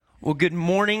Well, good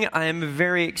morning. I am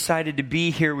very excited to be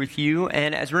here with you.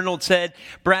 And as Reynolds said,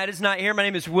 Brad is not here. My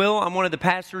name is Will. I'm one of the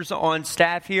pastors on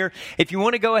staff here. If you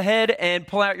want to go ahead and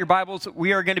pull out your Bibles,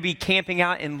 we are going to be camping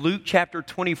out in Luke chapter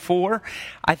 24.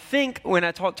 I think when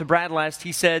I talked to Brad last,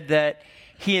 he said that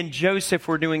he and Joseph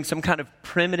were doing some kind of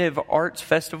primitive arts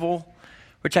festival,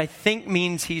 which I think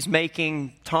means he's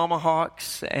making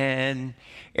tomahawks and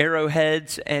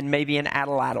arrowheads and maybe an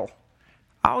atlatl.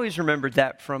 I always remembered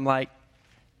that from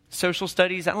social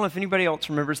studies. I don't know if anybody else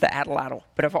remembers the atlatl,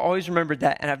 but I've always remembered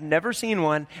that, and I've never seen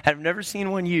one. I've never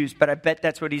seen one used, but I bet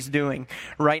that's what he's doing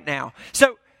right now.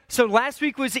 So last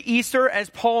week was Easter, as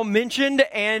Paul mentioned,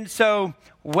 and so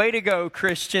way to go,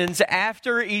 Christians.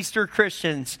 After Easter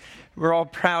Christians, we're all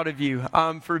proud of you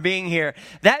for being here.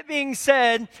 That being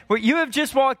said, what you have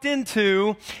just walked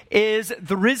into is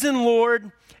the risen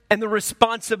Lord and the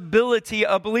responsibility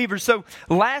of believers. So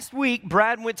last week,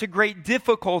 Brad went to great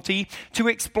difficulty to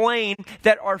explain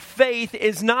that our faith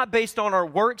is not based on our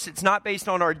works. It's not based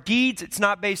on our deeds. It's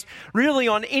not based really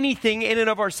on anything in and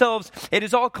of ourselves. It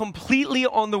is all completely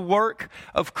on the work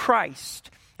of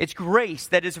Christ. It's grace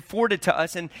that is afforded to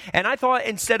us. And I thought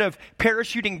instead of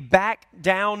parachuting back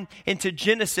down into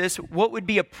Genesis, what would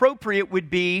be appropriate would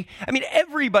be,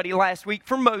 everybody last week,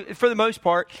 for the most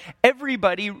part,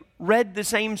 everybody read the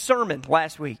same sermon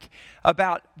last week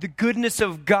about the goodness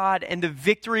of God and the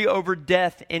victory over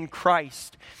death in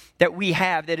Christ that we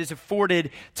have, that is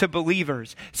afforded to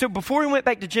believers. So before we went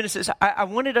back to Genesis, I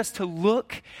wanted us to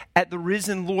look at the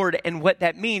risen Lord and what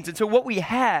that means. And so what we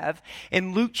have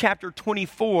in Luke chapter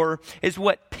 24 is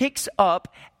what picks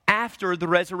up after the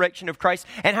resurrection of Christ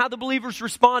and how the believers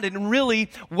responded, and really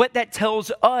what that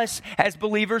tells us as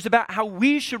believers about how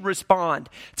we should respond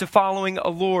to following a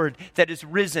Lord that is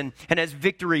risen and has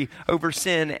victory over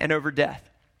sin and over death.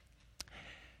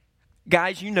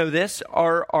 Guys, you know this,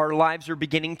 our lives are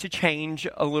beginning to change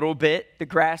a little bit. The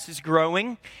grass is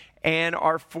growing, and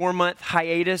our 4-month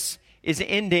hiatus is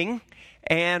ending.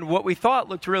 And what we thought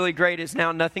looked really great is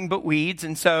now nothing but weeds.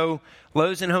 And so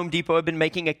Lowe's and Home Depot have been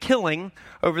making a killing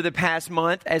over the past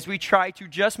month as we try to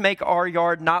just make our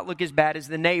yard not look as bad as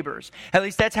the neighbors. At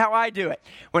least that's how I do it.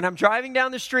 When I'm driving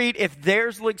down the street, if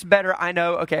theirs looks better, I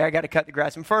know, okay, I got to cut the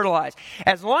grass and fertilize.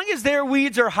 As long as their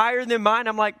weeds are higher than mine,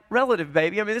 I'm like, relative,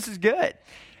 baby. This is good.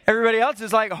 Everybody else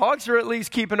is like, hogs are at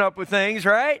least keeping up with things,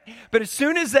 right? But as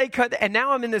soon as they cut, and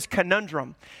now I'm in this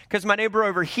conundrum because my neighbor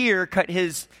over here cut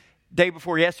his day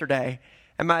before yesterday,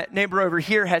 and my neighbor over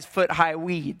here has foot-high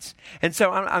weeds. And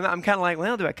so I'm kind of like,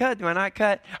 well, do I cut? Do I not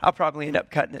cut? I'll probably end up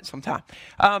cutting it sometime.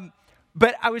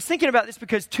 But I was thinking about this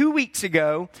because 2 weeks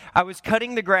ago, I was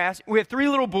cutting the grass. We have 3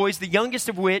 little boys, the youngest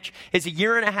of which is 1.5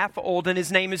 years old, and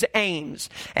his name is Ames.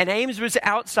 And Ames was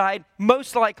outside,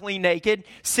 most likely naked,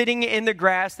 sitting in the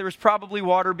grass. There was probably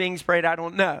water being sprayed, I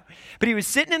don't know. But he was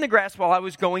sitting in the grass while I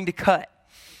was going to cut.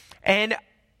 And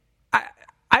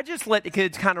I just let the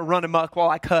kids kind of run amok while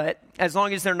I cut, as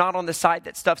long as they're not on the side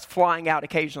that stuff's flying out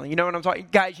occasionally. You know what I'm talking,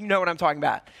 guys, you know what I'm talking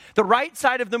about. The right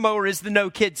side of the mower is the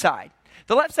no-kid side.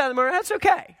 The left side of the mower, that's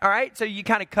okay, all right? So you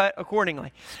kind of cut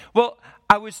accordingly. Well,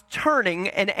 I was turning,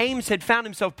 and Ames had found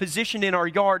himself positioned in our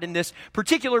yard in this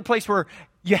particular place where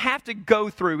you have to go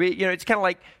through it. It's kind of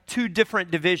like 2 different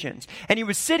divisions. And he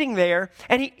was sitting there,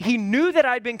 and he knew that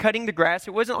I'd been cutting the grass.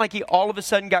 It wasn't like he all of a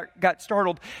sudden got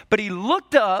startled, but he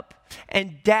looked up,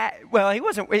 and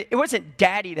it wasn't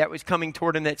Daddy that was coming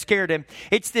toward him that scared him.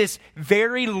 It's this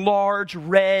very large,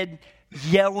 red,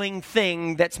 yelling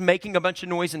thing that's making a bunch of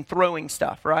noise and throwing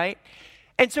stuff, right?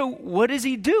 And so what does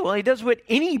he do? Well, he does what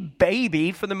any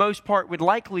baby, for the most part, would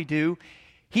likely do.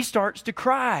 He starts to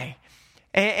cry.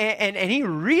 And he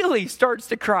really starts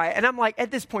to cry. And I'm like,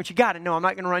 at this point, you got to know I'm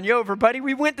not going to run you over, buddy.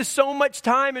 We went to so much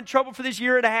time and trouble for this 1.5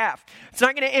 years. It's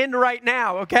not going to end right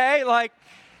now, okay?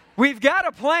 We've got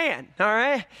a plan, all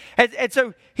right? And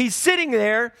so he's sitting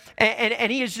there,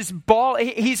 and he is just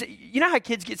he's, you know how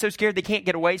kids get so scared they can't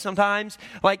get away sometimes?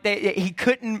 He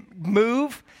couldn't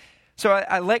move. So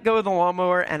I let go of the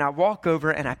lawnmower, and I walk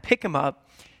over, and I pick him up.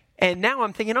 And now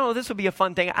I'm thinking, this will be a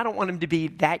fun thing. I don't want him to be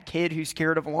that kid who's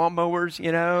scared of lawnmowers,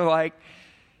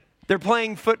 they're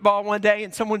playing football one day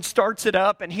and someone starts it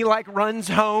up and he runs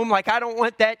home. I don't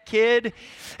want that kid.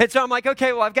 And so I'm like,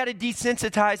 okay, well, I've got to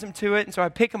desensitize him to it. And so I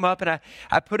pick him up and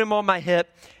I put him on my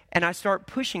hip and I start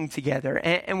pushing together.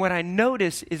 And what I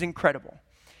notice is incredible.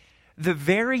 The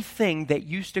very thing that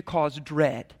used to cause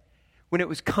dread when it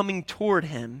was coming toward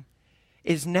him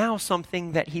is now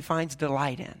something that he finds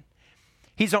delight in.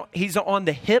 He's on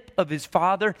the hip of his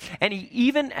father, and he,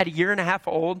 even at 1.5 years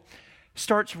old,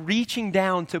 starts reaching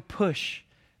down to push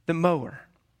the mower.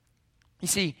 You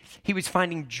see, he was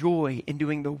finding joy in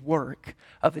doing the work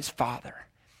of his Father.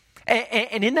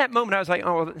 And in that moment, I was like,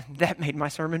 oh, that made my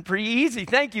sermon pretty easy.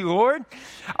 Thank you, Lord.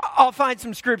 I'll find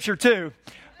some scripture too.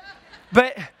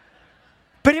 But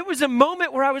it was a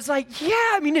moment where I was like,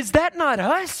 yeah, I mean, is that not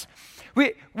us?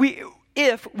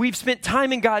 If we've spent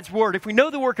time in God's word, if we know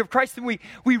the work of Christ, then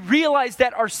we realize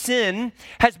that our sin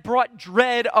has brought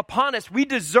dread upon us. We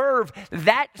deserve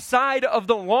that side of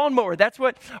the lawnmower. That's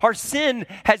what our sin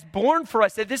has borne for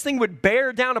us, that this thing would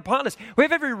bear down upon us. We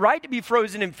have every right to be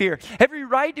frozen in fear, every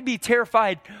right to be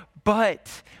terrified,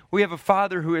 but we have a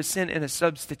Father who has sent in a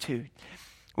substitute.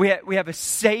 We have a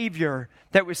Savior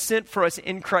that was sent for us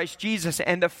in Christ Jesus,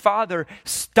 and the Father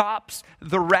stops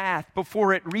the wrath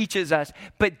before it reaches us.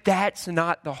 But that's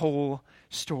not the whole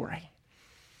story.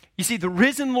 You see, the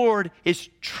risen Lord is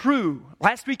true.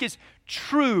 Last week is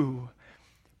true,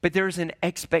 but there's an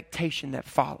expectation that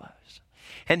follows.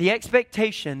 And the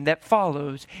expectation that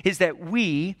follows is that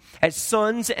we, as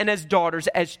sons and as daughters,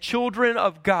 as children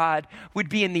of God, would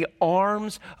be in the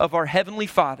arms of our Heavenly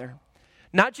Father.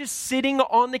 Not just sitting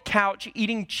on the couch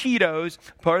eating Cheetos,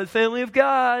 part of the family of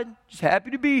God, just happy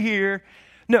to be here.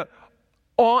 No,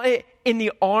 in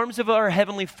the arms of our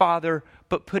Heavenly Father,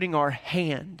 but putting our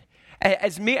hand.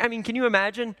 Can you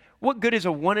imagine? What good is a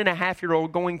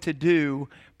 1.5-year-old going to do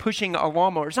pushing a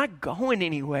lawnmower? It's not going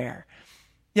anywhere.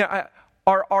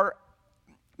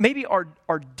 Maybe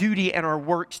our duty and our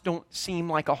works don't seem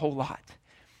like a whole lot.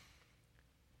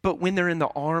 But when they're in the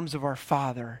arms of our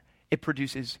Father, it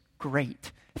produces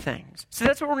great things. So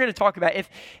that's what we're going to talk about.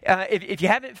 If you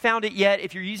haven't found it yet,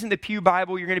 if you're using the Pew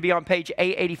Bible, you're going to be on page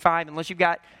 885. Unless you've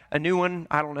got a new one,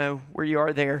 I don't know where you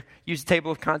are there. Use the table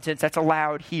of contents. That's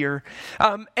allowed here.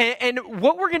 And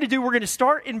what we're going to do, we're going to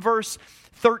start in verse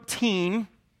 13.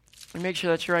 Let me make sure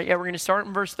that's right. Yeah, we're going to start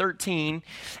in verse 13.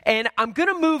 And I'm going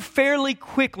to move fairly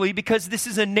quickly because this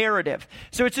is a narrative.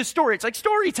 So it's a story. It's like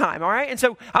story time, all right? And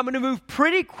so I'm going to move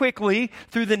pretty quickly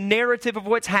through the narrative of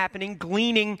what's happening,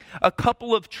 gleaning a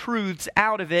couple of truths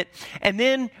out of it. And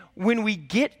then when we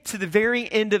get to the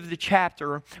very end of the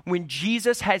chapter, when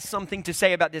Jesus has something to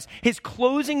say about this, his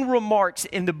closing remarks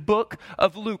in the book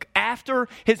of Luke after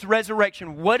his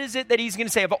resurrection, what is it that he's going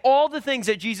to say? Of all the things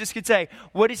that Jesus could say,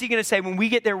 what is he going to say? When we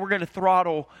get there, we're going to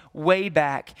throttle way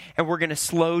back and we're going to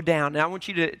slow down. Now I want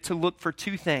you to look for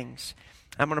two things.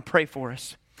 I'm going to pray for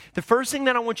us. The first thing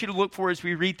that I want you to look for as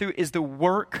we read through is the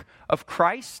work of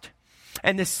Christ.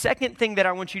 And the second thing that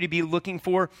I want you to be looking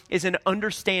for is an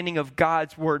understanding of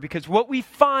God's word. Because what we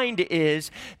find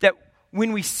is that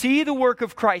when we see the work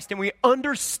of Christ and we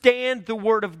understand the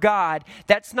word of God,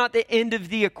 that's not the end of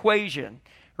the equation,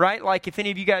 right? Like if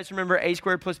any of you guys remember a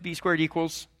squared plus b squared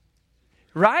equals,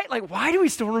 right? Like why do we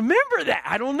still remember that?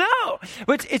 I don't know.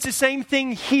 But it's the same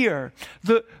thing here.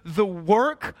 The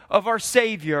work of our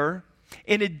Savior,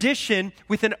 in addition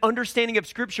with an understanding of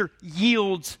Scripture,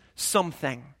 yields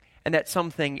something. And that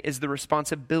something is the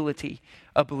responsibility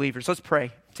of believers. Let's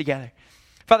pray together.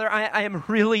 Father, I am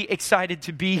really excited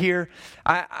to be here.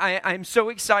 I'm so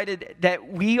excited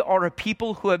that we are a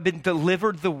people who have been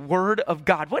delivered the Word of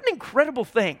God. What an incredible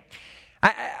thing.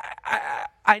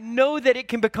 I know that it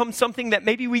can become something that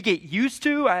maybe we get used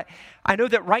to. I know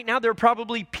that right now there are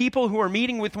probably people who are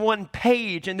meeting with one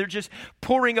page and they're just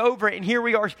poring over it. And here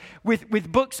we are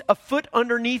with books a foot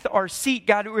underneath our seat.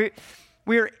 God,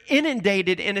 we're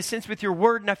inundated, in a sense, with your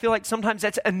word, and I feel like sometimes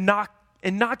that's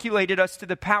inoculated us to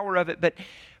the power of it. But,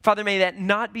 Father, may that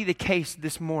not be the case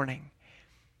this morning.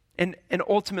 And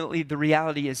ultimately, the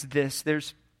reality is this.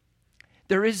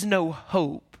 There is no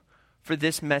hope for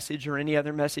this message or any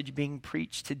other message being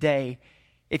preached today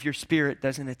if your Spirit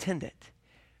doesn't attend it.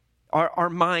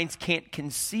 Our minds can't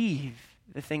conceive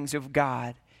the things of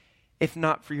God if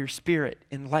not for your Spirit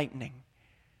enlightening.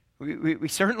 We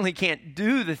certainly can't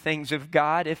do the things of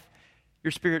God if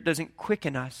your Spirit doesn't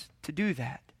quicken us to do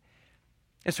that.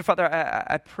 And so, Father,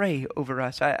 I pray over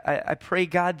us. I pray,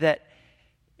 God, that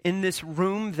in this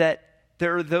room that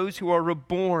there are those who are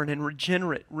reborn and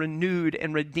regenerate, renewed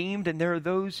and redeemed, and there are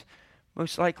those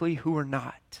most likely who are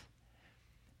not.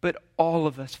 But all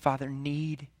of us, Father,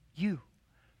 need you.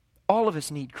 All of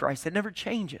us need Christ. That never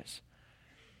changes.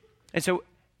 And so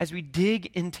as we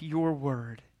dig into your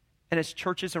word, and as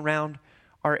churches around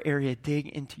our area dig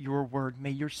into your word, may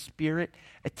your Spirit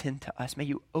attend to us. May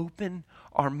you open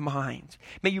our minds.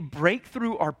 May you break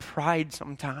through our pride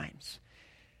sometimes.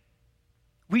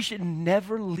 We should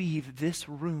never leave this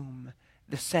room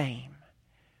the same.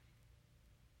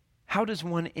 How does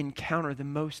one encounter the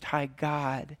Most High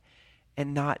God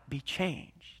and not be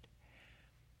changed?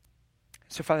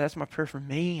 So, Father, that's my prayer for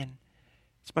me, and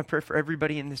it's my prayer for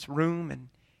everybody in this room, and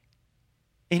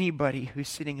anybody who's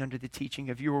sitting under the teaching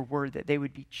of your word, that they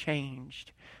would be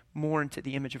changed more into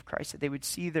the image of Christ, that they would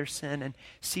see their sin and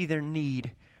see their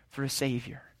need for a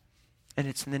Savior. And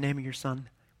it's in the name of your Son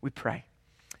we pray.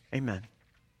 Amen.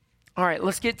 All right,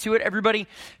 let's get to it, everybody.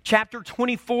 Chapter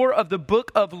 24 of the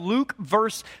book of Luke,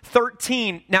 verse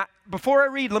 13. Now, before I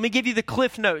read, let me give you the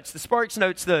Cliff Notes, the Sparks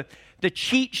Notes, the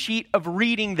cheat sheet of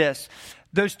reading this.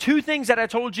 Those two things that I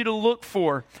told you to look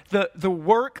for, the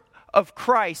work of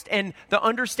Christ and the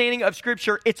understanding of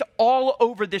Scripture, it's all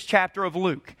over this chapter of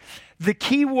Luke. The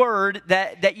key word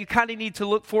that you kind of need to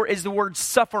look for is the word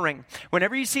suffering.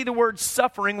 Whenever you see the word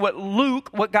suffering,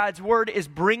 what God's word is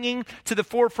bringing to the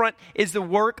forefront is the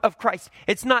work of Christ.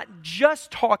 It's not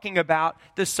just talking about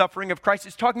the suffering of Christ.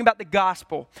 It's talking about the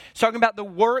gospel. It's talking about the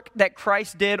work that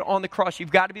Christ did on the cross.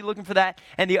 You've got to be looking for that.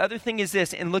 And the other thing is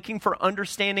this, in looking for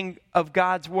understanding of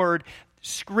God's word,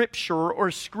 Scripture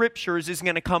or scriptures is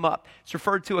going to come up. It's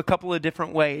referred to a couple of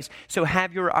different ways. So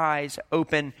have your eyes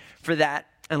open for that,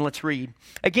 and let's read.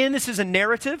 Again, this is a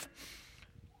narrative.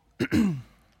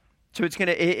 So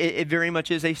it very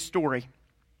much is a story.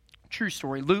 True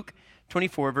story. Luke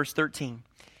 24, verse 13.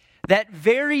 That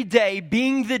very day,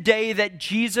 being the day that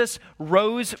Jesus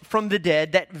rose from the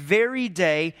dead, that very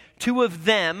day, two of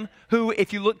them, who,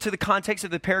 if you look to the context of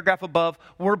the paragraph above,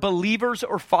 were believers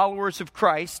or followers of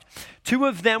Christ, two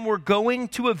of them were going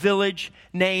to a village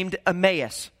named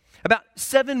Emmaus, about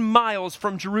 7 miles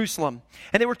from Jerusalem.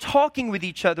 And they were talking with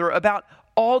each other about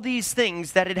all these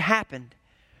things that had happened.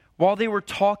 While they were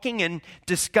talking and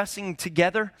discussing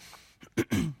together,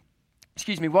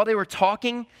 while they were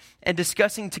talking and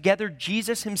discussing together,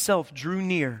 Jesus himself drew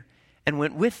near and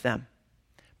went with them.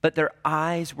 But their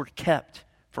eyes were kept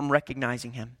from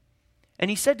recognizing him. And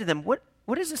he said to them, What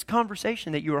is this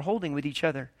conversation that you are holding with each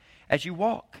other as you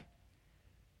walk?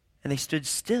 And they stood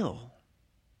still,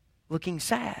 looking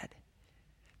sad.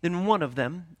 Then one of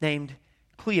them, named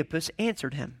Cleopas,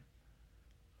 answered him,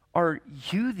 Are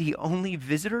you the only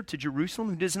visitor to Jerusalem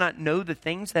who does not know the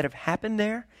things that have happened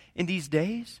there in these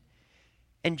days?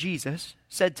 And Jesus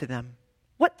said to them,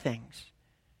 What things?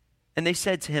 And they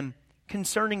said to him,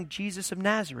 Concerning Jesus of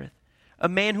Nazareth, a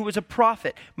man who was a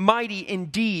prophet, mighty in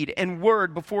deed and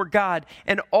word before God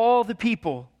and all the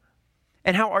people,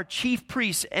 and how our chief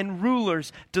priests and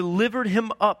rulers delivered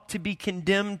him up to be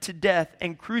condemned to death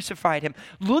and crucified him.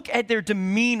 Look at their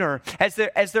demeanor as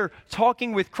they're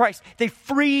talking with Christ. They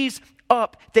freeze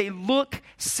up. They look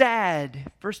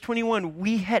sad. Verse 21,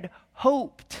 we had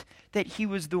hoped that he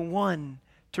was the one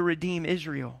to redeem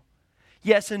Israel.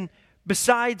 Yes, and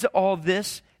besides all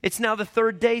this, it's now the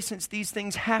 3rd day since these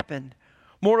things happened.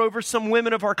 Moreover, some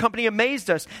women of our company amazed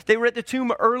us. They were at the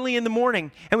tomb early in the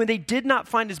morning, and when they did not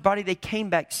find his body, they came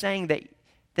back saying that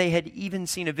they had even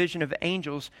seen a vision of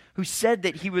angels who said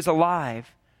that he was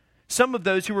alive. Some of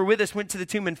those who were with us went to the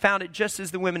tomb and found it just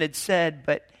as the women had said,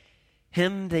 but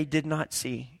him they did not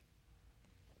see.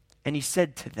 And he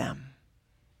said to them,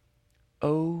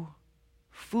 O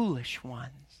foolish ones.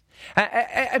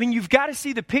 I mean, you've got to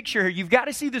see the picture here. You've got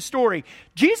to see the story.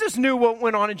 Jesus knew what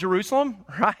went on in Jerusalem,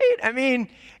 right? I mean,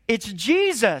 it's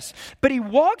Jesus. But he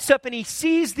walks up and he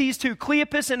sees these two,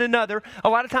 Cleopas and another. A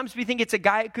lot of times we think it's a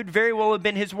guy. It could very well have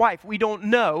been his wife. We don't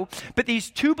know. But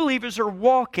these two believers are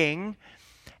walking,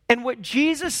 and what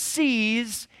Jesus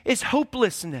sees is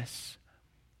hopelessness.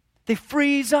 They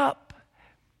freeze up.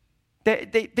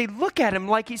 They look at him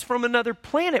like he's from another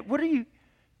planet. What are you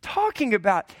talking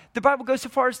about? The Bible goes so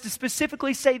far as to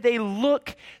specifically say they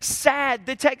look sad.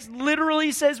 The text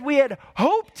literally says we had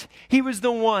hoped he was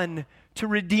the one to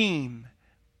redeem.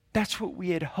 That's what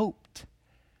we had hoped.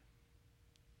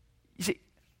 You see,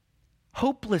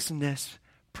 hopelessness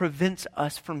prevents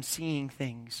us from seeing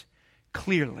things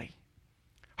clearly.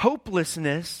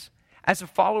 Hopelessness as a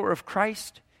follower of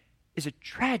Christ is a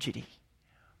tragedy.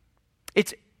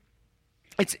 It's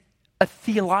a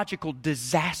theological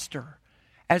disaster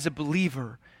as a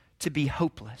believer to be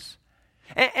hopeless.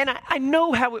 And I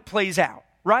know how it plays out,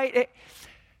 right?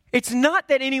 It's not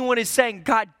that anyone is saying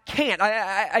God can't.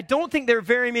 I don't think there are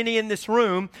very many in this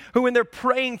room who, when they're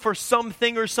praying for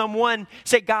something or someone,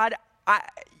 say, God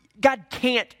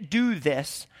can't do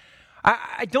this.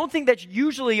 I don't think that's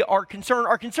usually our concern.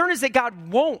 Our concern is that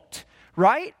God won't,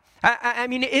 right? I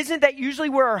mean, isn't that usually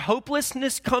where our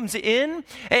hopelessness comes in?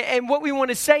 And what we want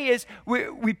to say is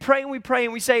we pray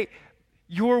and we say,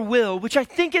 your will, which I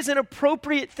think is an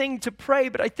appropriate thing to pray.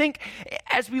 But I think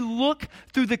as we look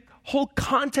through the whole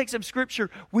context of Scripture,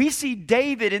 we see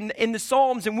David in the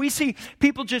Psalms, and we see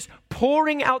people just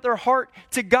pouring out their heart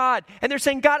to God. And they're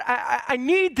saying, God, I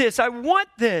need this. I want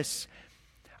this.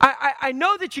 I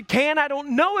know that you can. I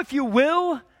don't know if you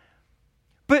will.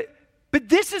 But But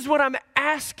this is what I'm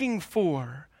asking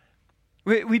for.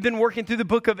 We've been working through the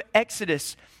book of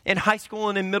Exodus in high school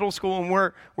and in middle school, and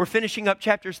we're finishing up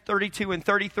chapters 32 and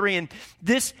 33. And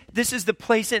this is the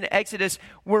place in Exodus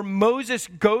where Moses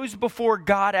goes before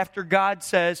God after God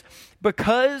says,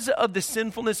 because of the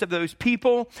sinfulness of those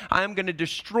people, I'm going to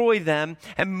destroy them.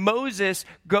 And Moses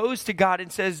goes to God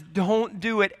and says, don't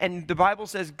do it. And the Bible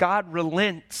says God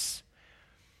relents.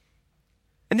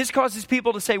 And this causes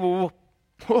people to say, well,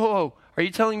 whoa, are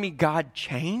you telling me God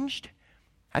changed?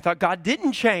 I thought God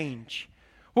didn't change.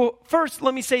 Well, first,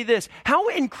 let me say this. How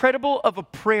incredible of a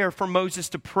prayer for Moses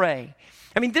to pray.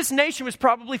 I mean, this nation was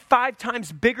probably 5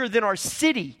 times bigger than our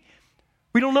city.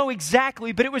 We don't know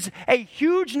exactly, but it was a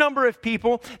huge number of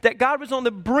people that God was on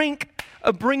the brink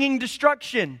of bringing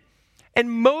destruction. And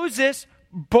Moses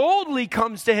boldly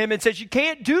comes to him and says, you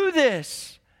can't do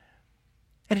this.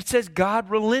 And it says God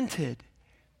relented.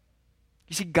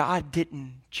 You see, God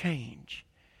didn't change.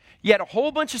 You had a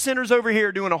whole bunch of sinners over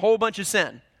here doing a whole bunch of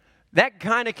sin. That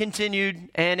kind of continued,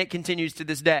 and it continues to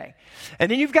this day. And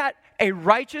then you've got a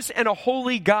righteous and a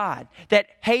holy God that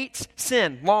hates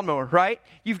sin. Lawnmower, right?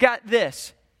 You've got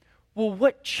this. Well,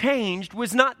 what changed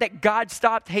was not that God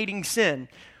stopped hating sin.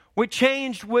 What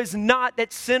changed was not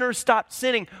that sinners stopped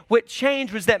sinning. What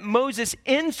changed was that Moses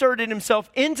inserted himself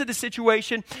into the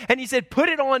situation, and he said, put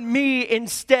it on me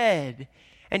instead.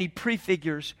 And he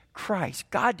prefigures Christ.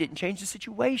 God didn't change, the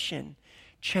situation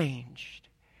changed.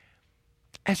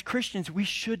 As Christians, we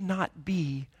should not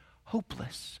be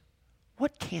hopeless.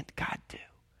 What can't God do?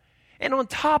 And on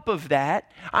top of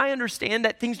that, I understand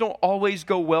that things don't always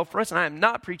go well for us, and I am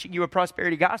not preaching you a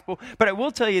prosperity gospel, but I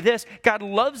will tell you this, God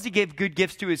loves to give good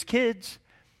gifts to his kids.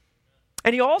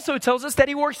 And he also tells us that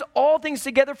he works all things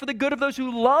together for the good of those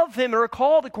who love him and are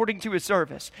called according to his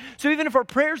service. So even if our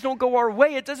prayers don't go our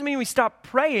way, it doesn't mean we stop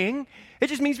praying. It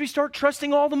just means we start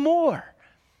trusting all the more.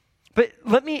 But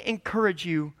let me encourage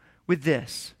you with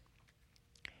this.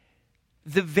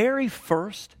 The very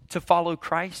first to follow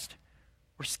Christ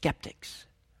were skeptics.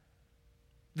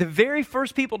 The very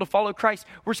first people to follow Christ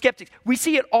were skeptics. We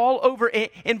see it all over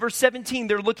in verse 17.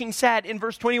 They're looking sad. In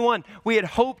verse 21, we had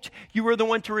hoped you were the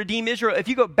one to redeem Israel. If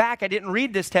you go back, I didn't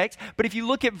read this text, but if you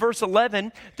look at verse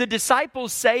 11, the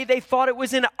disciples say they thought it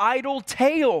was an idle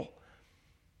tale.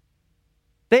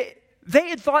 They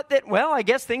had thought that, well, I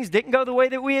guess things didn't go the way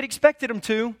that we had expected them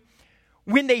to.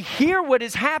 When they hear what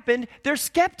has happened, they're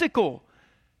skeptical.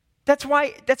 That's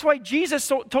why Jesus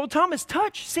told Thomas,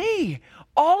 touch, see.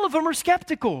 All of them are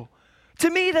skeptical. To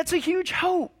me, that's a huge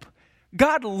hope.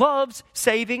 God loves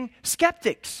saving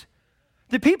skeptics.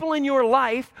 The people in your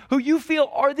life who you feel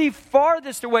are the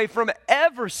farthest away from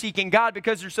ever seeking God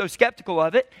because they're so skeptical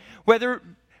of it, whether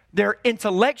they're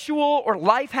intellectual or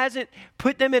life hasn't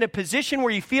put them in a position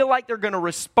where you feel like they're going to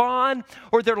respond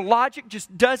or their logic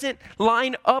just doesn't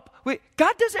line up.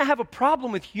 God doesn't have a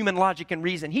problem with human logic and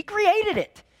reason. He created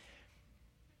it.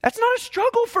 That's not a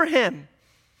struggle for him.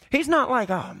 He's not like,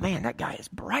 oh man, that guy is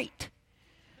bright.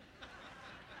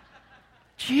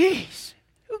 Jeez,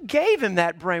 who gave him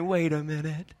that brain? Wait a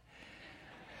minute.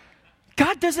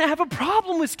 God doesn't have a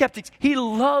problem with skeptics. He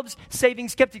loves saving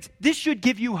skeptics. This should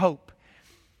give you hope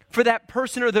for that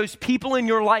person or those people in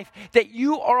your life that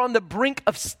you are on the brink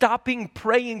of stopping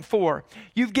praying for.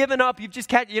 You've given up. You've just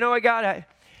can't, you know what,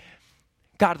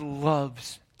 God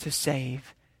loves to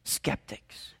save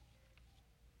skeptics.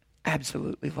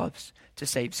 Absolutely loves to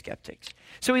save skeptics.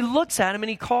 So he looks at him and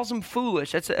he calls them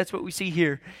foolish. That's what we see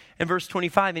here in verse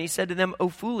 25. And he said to them, O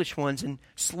foolish ones and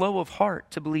slow of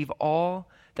heart to believe all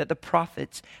that the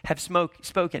prophets have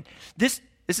spoken. This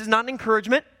is not an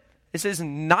encouragement. This is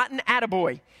not an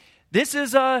attaboy. This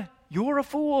is you're a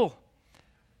fool.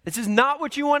 This is not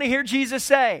what you want to hear Jesus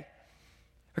say.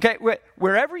 Okay,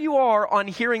 wherever you are on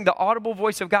hearing the audible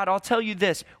voice of God, I'll tell you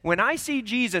this. When I see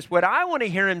Jesus, what I want to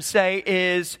hear him say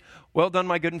is, well done,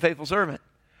 my good and faithful servant.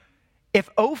 If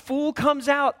 "oh fool" comes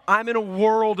out, I'm in a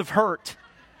world of hurt.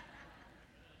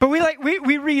 But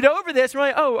we read over this, and we're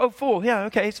like, oh fool, yeah,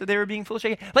 okay, so they were being foolish.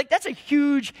 Like, that's a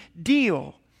huge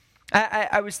deal.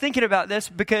 I was thinking about this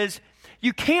because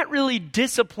you can't really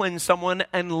discipline someone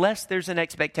unless there's an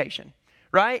expectation,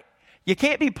 right? You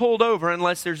can't be pulled over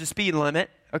unless there's a speed limit,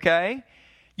 okay?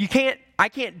 I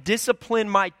can't discipline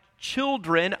my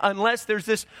children unless there's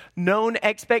this known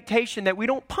expectation that we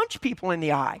don't punch people in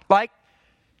the eye. Like,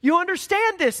 you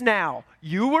understand this now.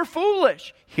 You were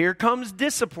foolish. Here comes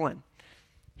discipline.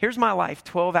 Here's my life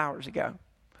 12 hours ago.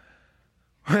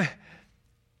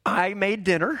 I made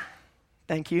dinner.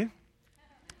 Thank you.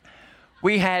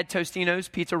 We had Tostino's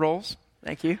pizza rolls.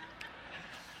 Thank you.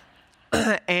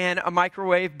 And a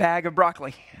microwave bag of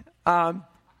broccoli.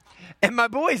 And my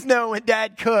boys know when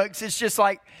Dad cooks, it's just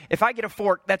like, if I get a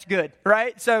fork, that's good,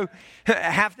 right? So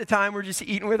half the time we're just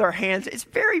eating with our hands. It's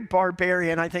very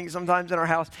barbarian, I think, sometimes in our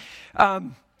house.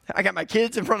 I got my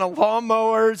kids in front of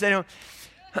lawnmowers.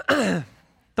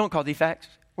 Don't call defects.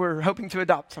 We're hoping to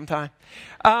adopt sometime.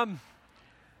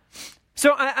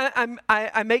 So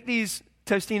I make these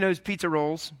Tostino's pizza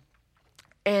rolls,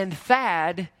 and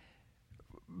Thad,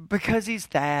 because he's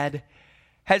Thad,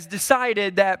 has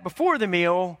decided that before the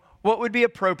meal, what would be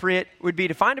appropriate would be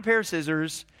to find a pair of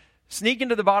scissors, sneak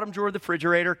into the bottom drawer of the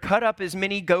refrigerator, cut up as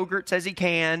many Go-Gurts as he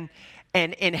can,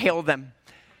 and inhale them.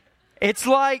 It's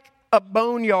like a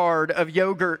boneyard of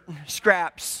yogurt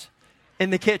scraps in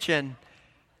the kitchen.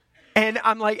 And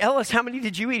I'm like, Ellis, how many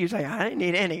did you eat? He's like, I didn't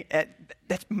eat any.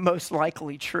 That's most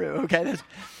likely true, okay?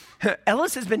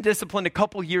 Ellis has been disciplined a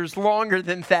couple years longer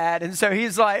than Thad, and so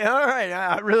he's like, all right,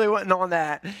 I really wasn't on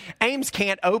that. Ames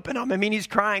can't open them. I mean, he's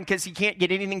crying because he can't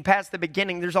get anything past the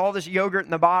beginning. There's all this yogurt in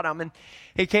the bottom, and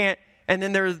he can't. And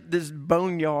then there's this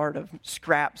boneyard of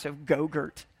scraps of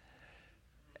Go-Gurt.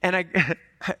 And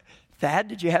Thad,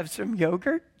 did you have some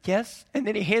yogurt? Yes. And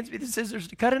then he hands me the scissors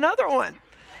to cut another one.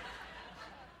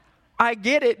 I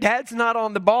get it. Dad's not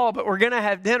on the ball, but we're going to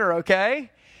have dinner,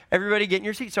 okay? Everybody get in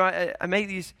your seat. So I make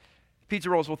these pizza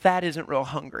rolls. Well, Thad isn't real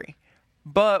hungry.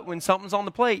 But when something's on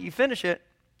the plate, you finish it,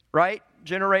 right?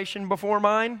 Generation before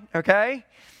mine, okay?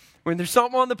 When there's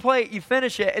something on the plate, you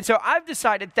finish it. And so I've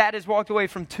decided Thad has walked away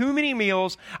from too many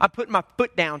meals. I'm putting my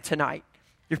foot down tonight.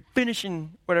 You're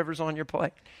finishing whatever's on your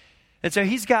plate. And so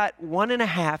he's got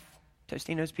 1.5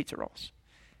 Tostino's pizza rolls.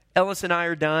 Ellis and I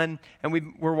are done, and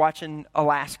we're watching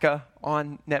Alaska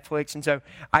on Netflix. And so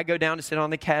I go down to sit on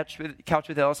the couch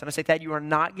with Ellis, and I say, Thad, you are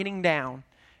not getting down.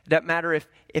 It doesn't matter if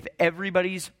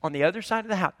everybody's on the other side of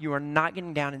the house. You are not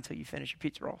getting down until you finish your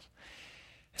pizza rolls.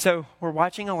 So we're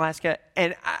watching Alaska,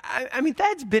 and I mean,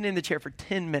 Thad's been in the chair for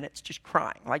 10 minutes just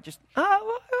crying, like just,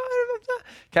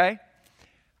 okay?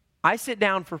 I sit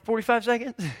down for 45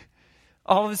 seconds.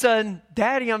 All of a sudden,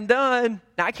 Daddy, I'm done.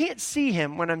 Now, I can't see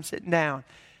him when I'm sitting down.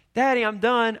 Daddy, I'm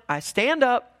done. I stand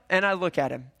up and I look at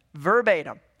him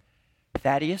verbatim.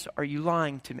 Thaddeus, are you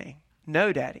lying to me?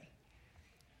 No, Daddy.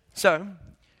 So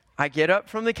I get up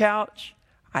from the couch.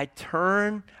 I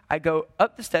turn. I go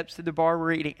up the steps to the bar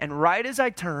we're eating. And right as I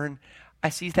turn, I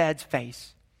see Thad's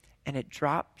face. And it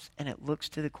drops and it looks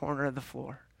to the corner of the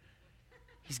floor.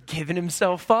 He's giving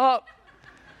himself up.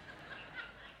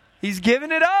 He's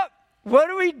giving it up. What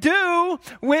do we do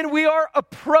when we are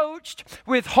approached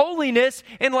with holiness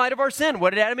in light of our sin? What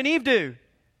did Adam and Eve do?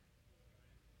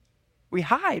 We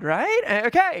hide, right?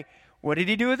 Okay. What did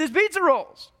he do with his pizza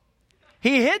rolls?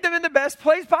 He hid them in the best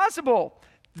place possible.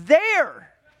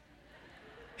 There.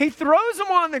 He throws them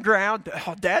on the ground.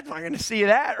 Oh, Dad's not going to see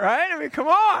that, right? I mean, come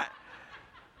on.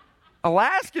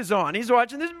 Alaska's on. He's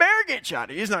watching this bear get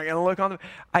shot. He's not going to look on the...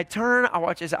 I turn. I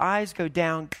watch his eyes go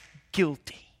down.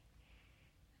 Guilty.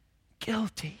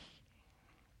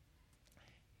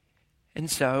 And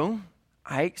so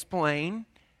I explain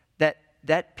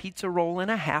that pizza roll and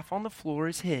a half on the floor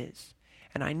is his.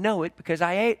 And I know it because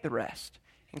I ate the rest,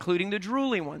 including the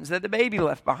drooly ones that the baby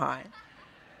left behind.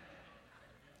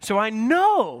 So I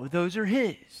know those are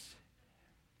his.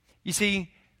 You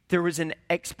see, there was an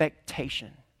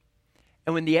expectation.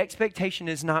 And when the expectation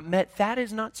is not met, that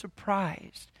is not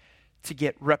surprised to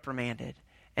get reprimanded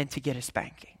and to get a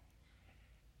spanking.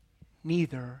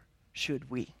 Neither should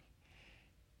we.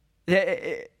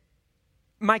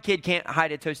 My kid can't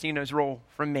hide a Tostino's roll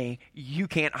from me. You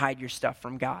can't hide your stuff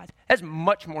from God. That's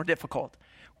much more difficult.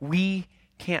 We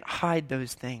can't hide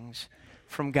those things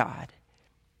from God.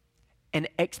 An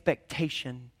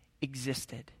expectation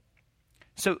existed.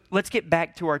 So let's get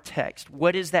back to our text.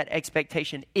 What is that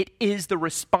expectation? It is the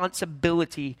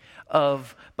responsibility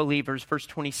of believers. Verse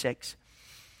 26.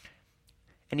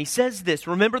 And he says this,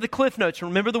 remember the cliff notes,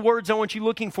 remember the words I want you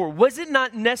looking for. Was it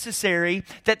not necessary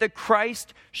that the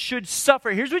Christ should suffer?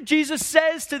 Here's what Jesus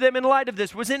says to them in light of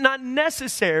this. Was it not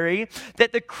necessary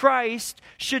that the Christ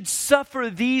should suffer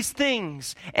these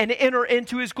things and enter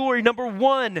into his glory? Number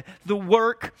one, the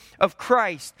work of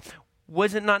Christ.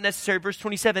 Was it not necessary? Verse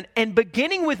 27, and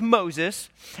beginning with Moses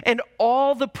and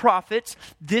all the prophets,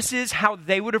 this is how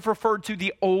they would have referred to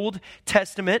the Old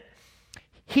Testament.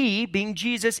 He, being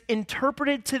Jesus,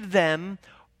 interpreted to them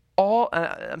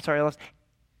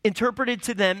interpreted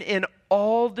to them in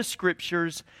all the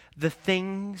scriptures the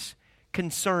things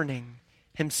concerning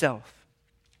himself.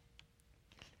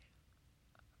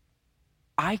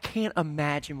 I can't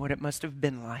imagine what it must have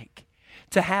been like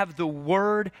to have the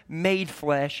Word made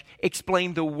flesh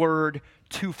explain the Word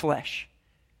to flesh.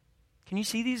 Can you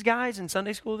see these guys in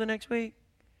Sunday school the next week?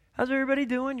 How's everybody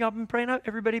doing? Y'all been praying up?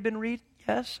 Everybody been reading?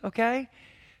 Yes? Okay.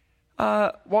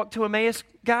 Walk to Emmaus,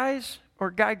 guys, or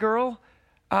guy, girl.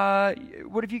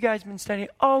 What have you guys been studying?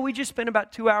 Oh, we just spent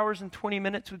about 2 hours and 20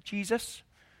 minutes with Jesus.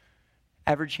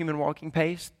 Average human walking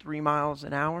pace, 3 miles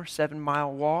an hour,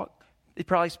 7-mile walk. They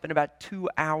probably spent about 2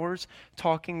 hours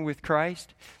talking with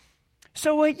Christ.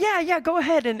 So, go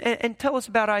ahead and tell us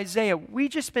about Isaiah. We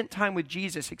just spent time with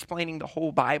Jesus explaining the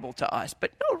whole Bible to us.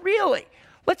 But no, really,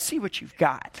 let's see what you've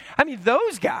got. I mean,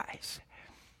 those guys.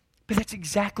 But that's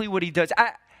exactly what he does.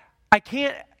 I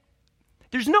can't,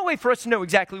 there's no way for us to know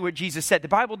exactly what Jesus said. The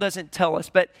Bible doesn't tell us.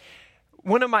 But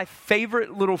one of my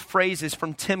favorite little phrases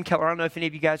from Tim Keller, I don't know if any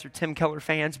of you guys are Tim Keller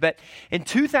fans, but in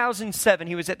 2007,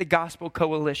 he was at the Gospel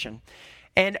Coalition.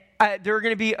 And there are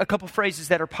going to be a couple phrases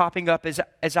that are popping up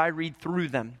as I read through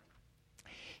them.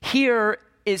 Here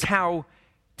is how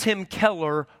Tim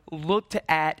Keller looked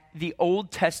at the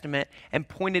Old Testament and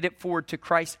pointed it forward to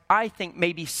Christ, I think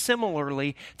maybe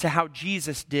similarly to how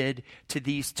Jesus did to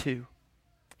these two.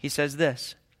 He says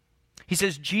this. He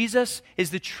says, Jesus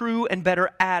is the true and better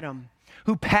Adam,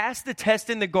 who passed the test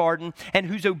in the garden and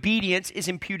whose obedience is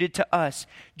imputed to us.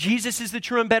 Jesus is the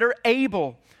true and better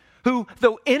Abel, who,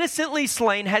 though innocently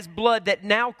slain, has blood that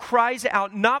now cries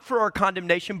out not for our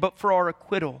condemnation, but for our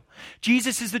acquittal.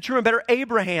 Jesus is the true and better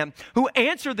Abraham, who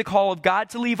answered the call of God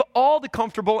to leave all the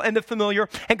comfortable and the familiar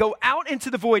and go out into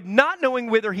the void, not knowing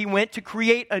whither he went, to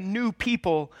create a new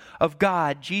people of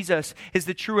God. Jesus is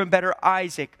the true and better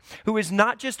Isaac, who is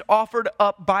not just offered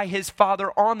up by his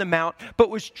father on the mount, but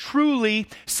was truly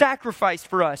sacrificed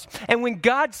for us. And when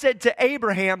God said to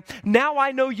Abraham, "Now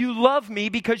I know you love me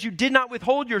because you did not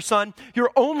withhold your son,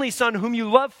 your only son whom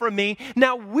you love from me,"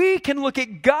 now we can look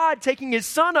at God taking his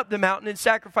son up the mountain and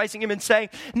sacrificing him and say,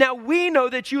 "Now we know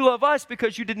that you love us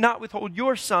because you did not withhold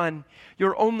your son,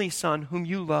 your only son whom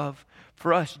you love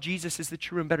for us." Jesus is the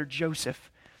true and better Joseph,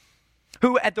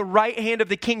 who at the right hand of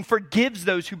the king forgives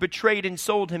those who betrayed and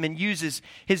sold him and uses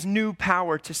his new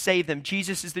power to save them.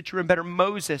 Jesus is the true and better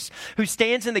Moses, who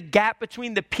stands in the gap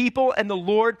between the people and the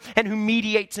Lord and who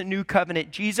mediates a new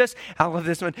covenant. Jesus, I love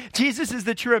this one. Jesus is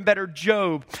the true and better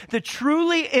Job, the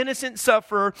truly innocent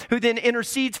sufferer who then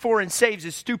intercedes for and saves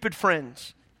his stupid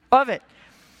friends. Love it.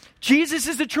 Jesus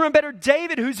is the true and better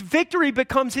David, whose victory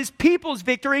becomes his people's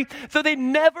victory, though they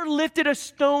never lifted a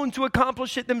stone to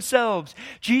accomplish it themselves.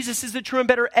 Jesus is the true and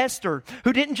better Esther,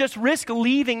 who didn't just risk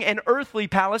leaving an earthly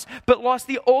palace, but lost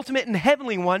the ultimate and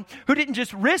heavenly one, who didn't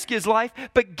just risk his life,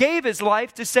 but gave his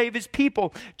life to save his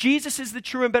people. Jesus is the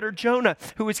true and better Jonah,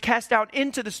 who was cast out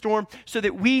into the storm so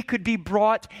that we could be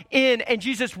brought in. And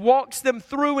Jesus walks them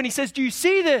through and he says, "Do you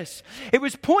see this? It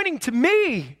was pointing to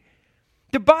me."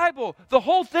 The Bible, the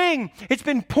whole thing, it's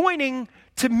been pointing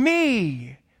to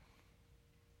me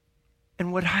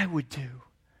and what I would do,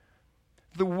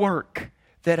 the work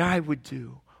that I would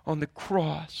do on the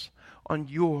cross on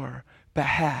your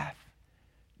behalf.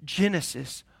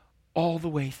 Genesis all the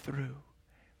way through.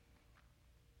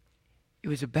 It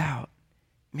was about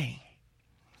me.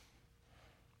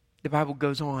 The Bible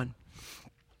goes on.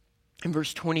 In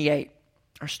verse 28,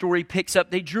 our story picks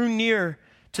up. They drew near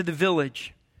to the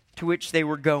village to which they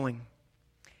were going.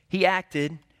 He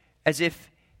acted as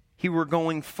if he were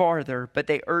going farther, but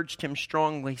they urged him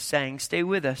strongly, saying, "Stay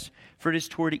with us, for it is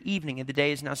toward evening, and the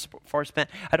day is now far spent."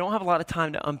 I don't have a lot of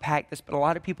time to unpack this, but a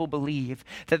lot of people believe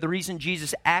that the reason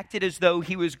Jesus acted as though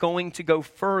he was going to go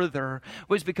further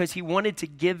was because he wanted to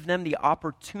give them the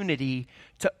opportunity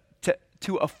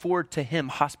to afford to him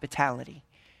hospitality.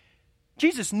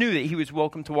 Jesus knew that he was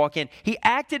welcome to walk in. He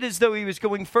acted as though he was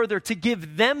going further to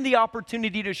give them the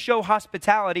opportunity to show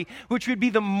hospitality, which would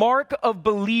be the mark of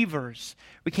believers.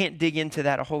 We can't dig into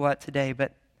that a whole lot today,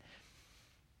 but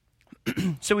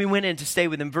so we went in to stay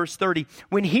with him. Verse 30,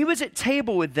 when he was at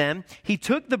table with them, he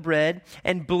took the bread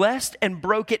and blessed and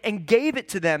broke it and gave it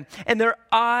to them. And their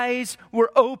eyes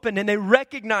were opened and they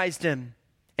recognized him,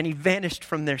 and he vanished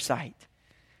from their sight.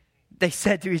 They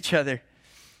said to each other,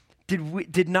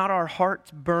 Did not our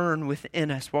hearts burn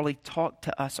within us while he talked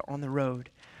to us on the road,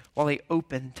 while he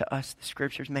opened to us the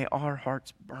scriptures? May our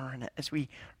hearts burn as we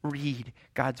read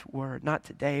God's word, not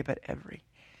today, but every.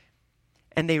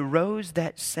 And they rose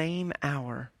that same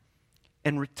hour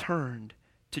and returned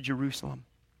to Jerusalem.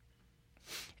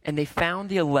 And they found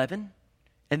the 11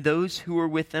 and those who were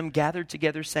with them gathered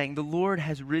together, saying, "The Lord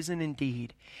has risen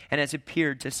indeed and has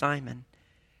appeared to Simon."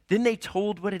 Then they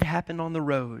told what had happened on the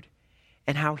road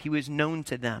and how he was known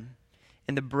to them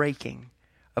in the breaking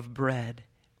of bread.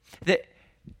 That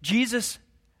Jesus,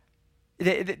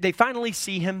 they finally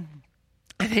see him,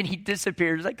 and then he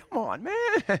disappears. Like, come on,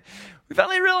 man. We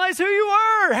finally realized who you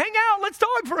were. Hang out. Let's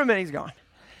talk for a minute. He's gone.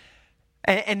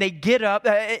 And they get up.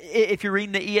 If you're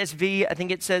reading the ESV, I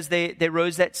think it says they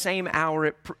rose that same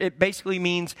hour. It basically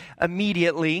means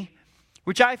immediately,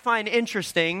 which I find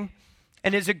interesting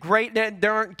and is a great,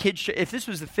 there aren't kids, if this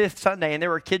was the fifth Sunday and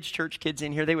there were kids' church kids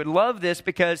in here, they would love this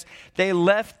because they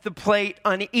left the plate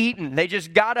uneaten. They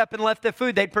just got up and left the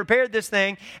food. They'd prepared this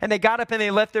thing and they got up and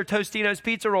they left their Tostino's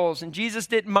pizza rolls. And Jesus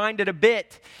didn't mind it a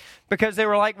bit because they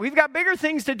were like, we've got bigger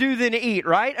things to do than to eat,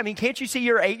 right? I mean, can't you see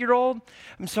your 8-year-old?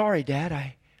 I'm sorry, Dad,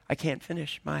 I can't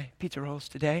finish my pizza rolls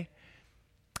today.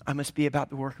 I must be about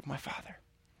the work of my Father.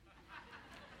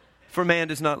 For man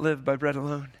does not live by bread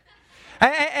alone.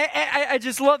 I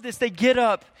just love this. They get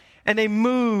up and they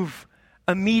move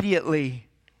immediately.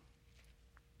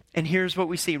 And here's what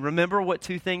we see. Remember what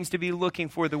two things to be looking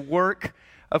for: the work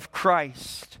of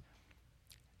Christ,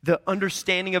 the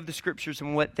understanding of the scriptures,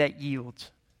 and what that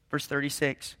yields. Verse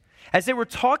 36. As they were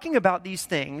talking about these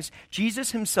things,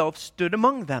 Jesus himself stood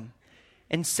among them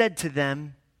and said to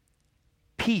them,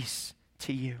 "Peace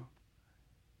to you."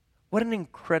 What an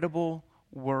incredible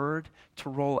word to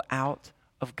roll out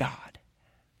of God.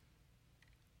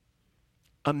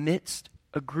 Amidst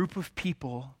a group of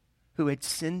people who had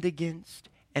sinned against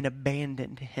and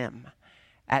abandoned him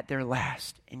at their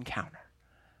last encounter.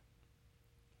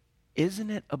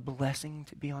 Isn't it a blessing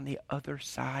to be on the other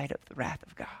side of the wrath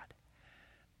of God?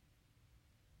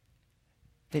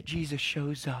 That Jesus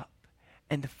shows up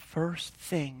and the first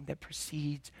thing that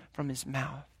proceeds from his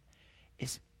mouth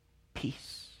is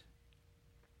peace.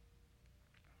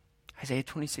 Isaiah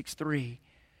 26:3,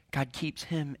 God keeps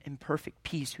him in perfect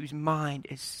peace, whose mind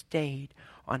is stayed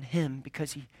on him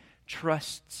because he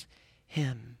trusts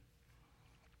him.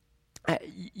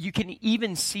 You can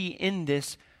even see in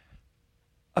this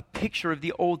a picture of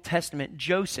the Old Testament.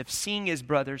 Joseph seeing his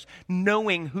brothers,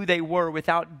 knowing who they were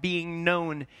without being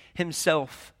known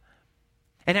himself.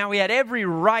 And how he had every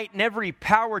right and every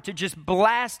power to just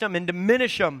blast them and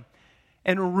diminish them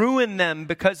and ruin them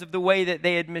because of the way that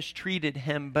they had mistreated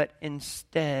him. But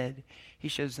instead, he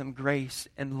shows them grace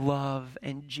and love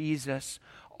and Jesus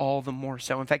all the more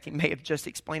so. In fact, he may have just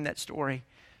explained that story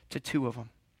to two of them.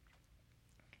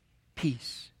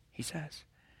 Peace, he says.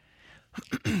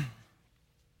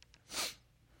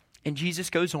 And Jesus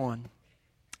goes on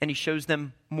and he shows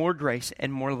them more grace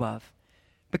and more love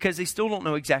because they still don't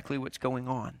know exactly what's going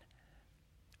on.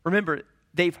 Remember,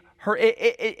 they've heard,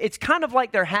 it's kind of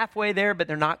like they're halfway there, but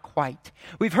they're not quite.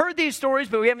 We've heard these stories,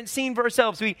 but we haven't seen for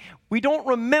ourselves. We don't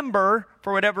remember,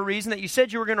 for whatever reason, that you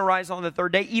said you were going to rise on the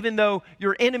third day, even though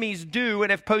your enemies do and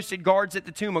have posted guards at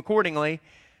the tomb accordingly.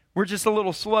 We're just a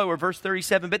little slower, verse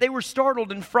 37. But they were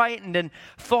startled and frightened and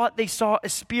thought they saw a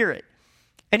spirit.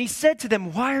 And he said to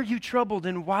them, "Why are you troubled,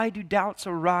 and why do doubts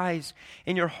arise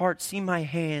in your heart? See my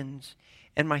hands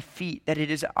and my feet, that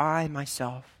it is I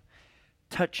myself.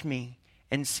 Touch me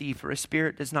and see, for a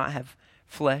spirit does not have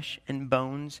flesh and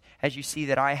bones, as you see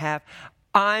that I have."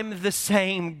 I'm the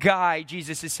same guy,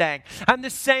 Jesus is saying. I'm the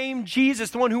same Jesus,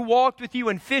 the one who walked with you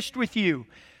and fished with you.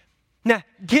 Now,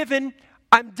 given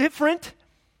I'm different,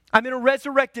 I'm in a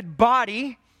resurrected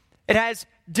body. It has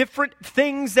different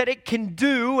things that it can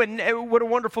do, and what a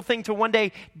wonderful thing to one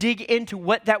day dig into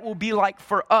what that will be like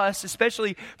for us,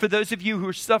 especially for those of you who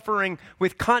are suffering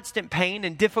with constant pain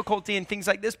and difficulty and things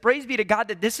like this. Praise be to God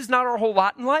that this is not our whole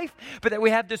lot in life, but that we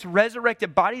have this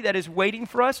resurrected body that is waiting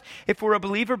for us if we're a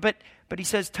believer. But he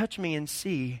says, "Touch me and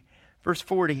see." Verse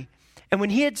 40. And when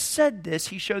he had said this,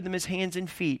 he showed them his hands and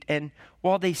feet. And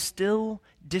while they still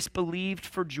disbelieved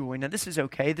for joy. Now, this is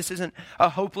okay. This isn't a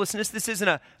hopelessness. This isn't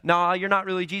a, nah, you're not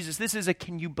really Jesus. This is a,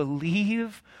 can you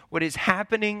believe what is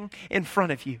happening in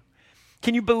front of you?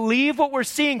 Can you believe what we're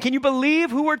seeing? Can you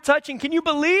believe who we're touching? Can you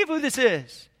believe who this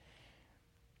is?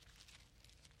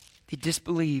 They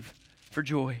disbelieve for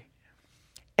joy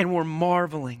and were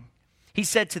marveling. He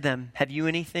said to them, "Have you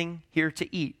anything here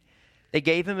to eat?" They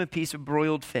gave him a piece of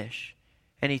broiled fish,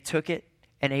 and he took it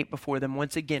and ate before them,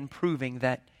 once again proving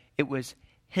that it was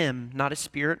him, not a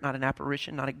spirit, not an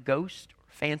apparition, not a ghost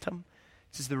or phantom.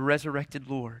 This is the resurrected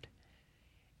Lord.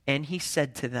 And he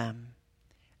said to them,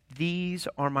 "These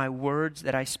are my words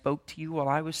that I spoke to you while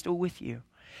I was still with you.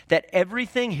 That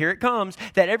everything," here it comes,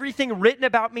 "that everything written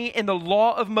about me in the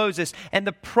law of Moses and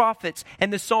the prophets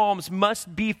and the Psalms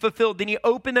must be fulfilled." Then he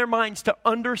opened their minds to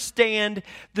understand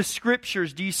the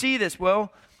scriptures. Do you see this?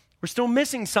 Well, We're still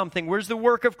missing something. Where's the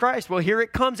work of Christ? Well, here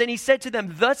it comes. And he said to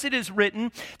them, thus it is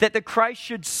written that the Christ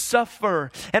should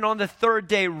suffer and on the third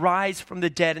day rise from the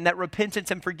dead, and that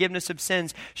repentance and forgiveness of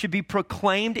sins should be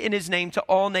proclaimed in his name to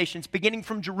all nations, beginning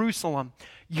from Jerusalem.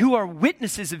 You are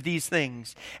witnesses of these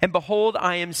things. And behold,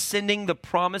 I am sending the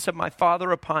promise of my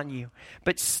Father upon you.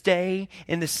 But stay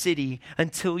in the city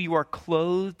until you are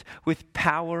clothed with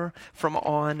power from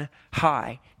on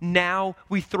high. Now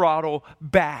we throttle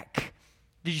back.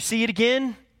 Did you see it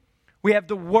again? We have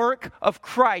the work of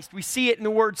Christ. We see it in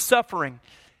the word suffering.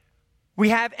 We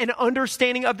have an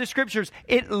understanding of the scriptures.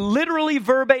 It literally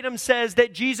verbatim says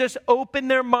that Jesus opened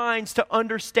their minds to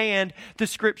understand the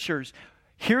scriptures.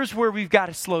 Here's where we've got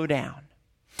to slow down.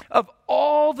 Of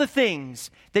all the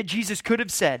things that Jesus could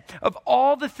have said, of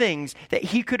all the things that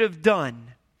he could have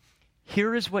done,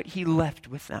 here is what he left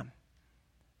with them.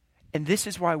 And this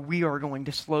is why we are going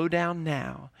to slow down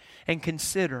now and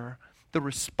consider the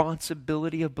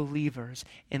responsibility of believers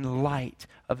in light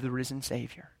of the risen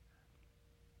Savior.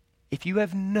 If you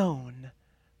have known,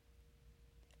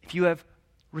 if you have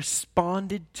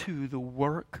responded to the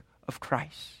work of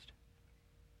Christ,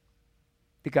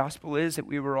 the gospel is that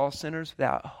we were all sinners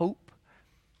without hope,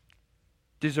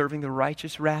 deserving the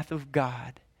righteous wrath of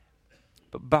God.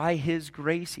 But by his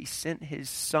grace, he sent his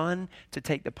Son to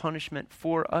take the punishment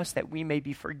for us that we may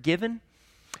be forgiven.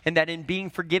 And that in being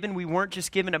forgiven, we weren't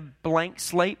just given a blank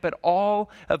slate, but all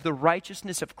of the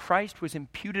righteousness of Christ was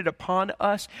imputed upon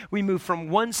us. We moved from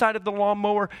one side of the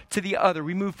lawnmower to the other.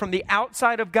 We moved from the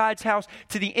outside of God's house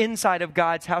to the inside of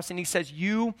God's house. And he says,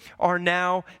 you are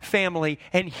now family.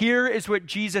 And here is what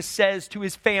Jesus says to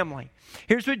his family.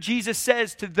 Here's what Jesus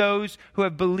says to those who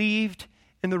have believed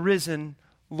in the risen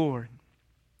Lord.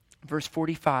 Verse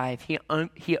 45,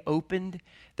 he opened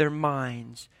their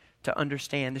minds to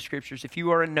understand the scriptures. If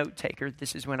you are a note taker,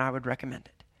 this is when I would recommend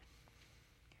it.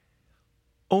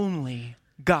 Only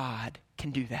God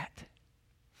can do that.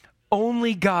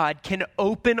 Only God can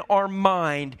open our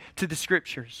mind to the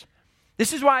scriptures.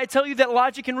 This is why I tell you that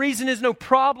logic and reason is no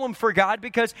problem for God,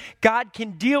 because God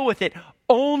can deal with it.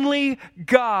 Only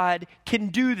God can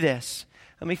do this.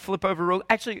 Let me flip over.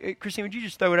 Actually, Christine, would you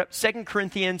just throw it up? 2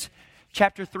 Corinthians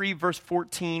chapter 3, verse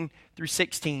 14 through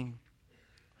 16.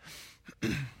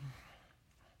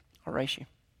 I'll race you.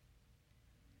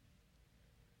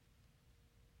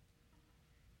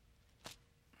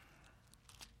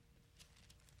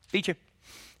 Beat you.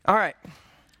 All right.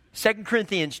 2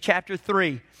 Corinthians chapter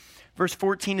 3, verse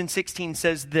 14 and 16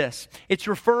 says this. It's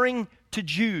referring to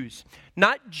Jews.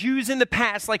 Not Jews in the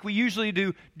past like we usually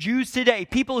do. Jews today.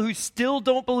 People who still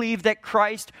don't believe that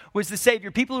Christ was the Savior.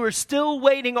 People who are still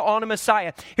waiting on a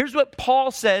Messiah. Here's what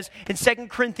Paul says in 2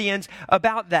 Corinthians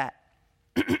about that.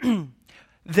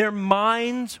 Their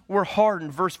minds were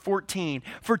hardened, verse 14.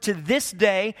 For to this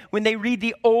day, when they read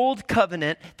the old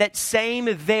covenant, that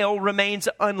same veil remains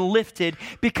unlifted,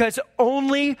 because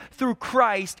only through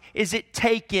Christ is it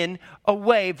taken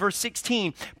away. Verse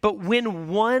 16. But when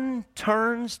one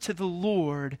turns to the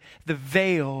Lord, the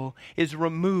veil is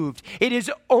removed. It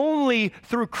is only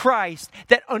through Christ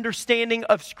that understanding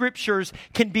of scriptures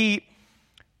can be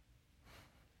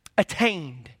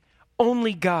attained.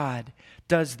 Only God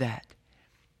does that.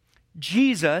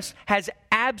 Jesus has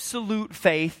absolute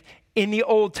faith in the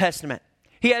Old Testament.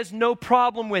 He has no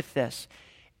problem with this.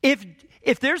 If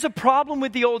there's a problem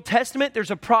with the Old Testament,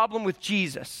 there's a problem with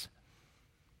Jesus.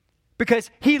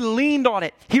 Because he leaned on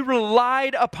it. He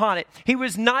relied upon it. He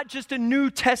was not just a New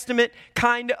Testament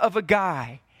kind of a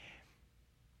guy.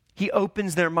 He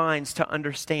opens their minds to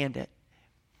understand it.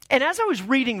 And as I was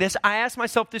reading this, I asked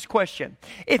myself this question.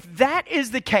 If that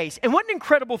is the case, and what an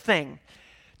incredible thing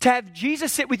to have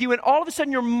Jesus sit with you and all of a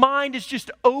sudden your mind is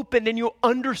just opened and you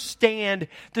understand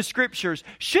the scriptures.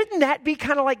 Shouldn't that be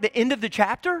kind of like the end of the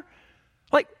chapter?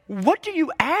 Like, what do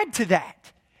you add to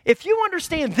that? If you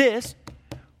understand this,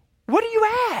 what do you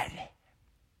add?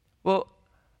 Well,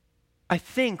 I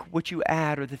think what you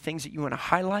add are the things that you want to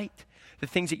highlight, the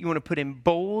things that you want to put in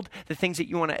bold, the things that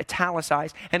you want to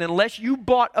italicize. And unless you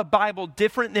bought a Bible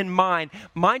different than mine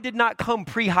did not come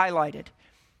pre-highlighted.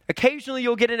 Occasionally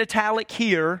you'll get an italic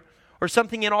here or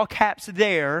something in all caps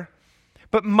there,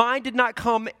 but mine did not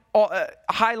come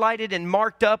highlighted and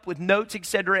marked up with notes,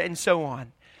 etc., and so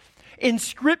on. In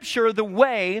Scripture, the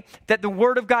way that the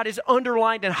Word of God is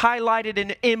underlined and highlighted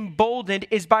and emboldened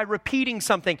is by repeating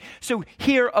something. So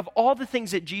here, of all the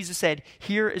things that Jesus said,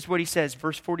 here is what he says,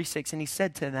 verse 46, and he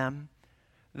said to them,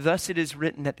 thus it is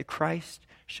written that the Christ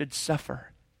should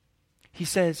suffer. He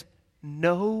says,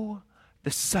 know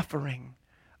the suffering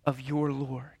of your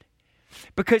Lord.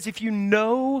 Because if you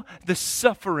know the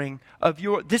suffering of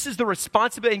this is the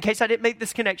responsibility, in case I didn't make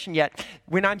this connection yet,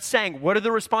 when I'm saying, what are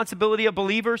the responsibility of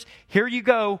believers? Here you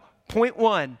go. Point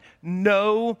 1,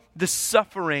 know the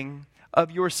suffering of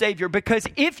your Savior. Because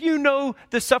if you know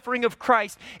the suffering of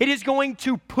Christ, it is going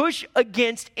to push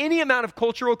against any amount of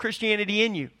cultural Christianity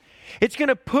in you. It's going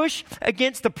to push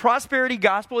against the prosperity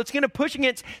gospel. It's going to push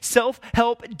against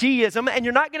self-help deism. And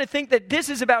you're not going to think that this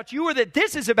is about you or that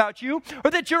this is about you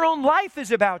or that your own life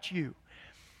is about you.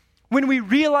 When we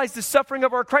realize the suffering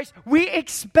of our Christ, we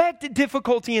expect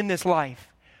difficulty in this life.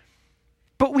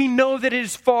 But we know that it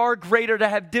is far greater to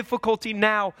have difficulty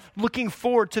now looking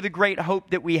forward to the great hope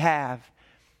that we have.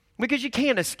 Because you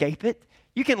can't escape it.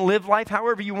 You can live life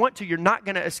however you want to. You're not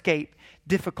going to escape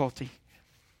difficulty.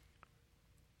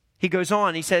 He goes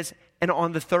on, he says, and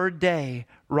on the 3rd day,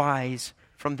 rise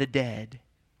from the dead.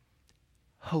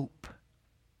 Hope.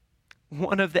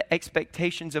 One of the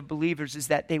expectations of believers is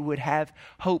that they would have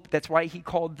hope. That's why he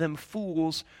called them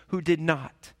fools who did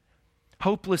not.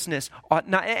 Hopelessness ought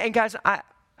not. And guys,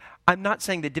 I'm not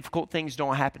saying that difficult things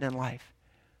don't happen in life.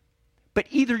 But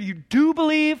either you do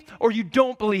believe or you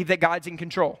don't believe that God's in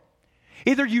control.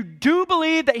 Either you do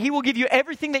believe that he will give you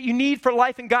everything that you need for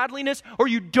life and godliness, or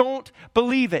you don't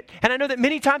believe it. And I know that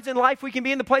many times in life we can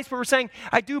be in the place where we're saying,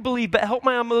 I do believe, but help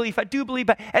my unbelief. I do believe,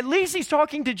 but at least he's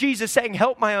talking to Jesus saying,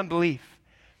 help my unbelief.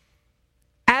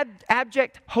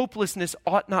 Abject hopelessness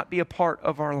ought not be a part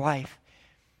of our life.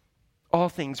 All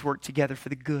things work together for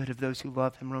the good of those who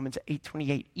love him. Romans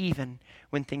 8:28, even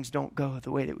when things don't go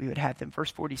the way that we would have them.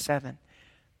 Verse 47,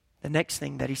 the next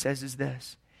thing that he says is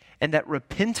this. And that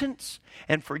repentance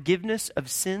and forgiveness of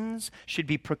sins should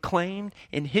be proclaimed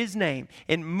in his name,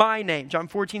 in my name. John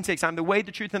 14:6, I'm the way,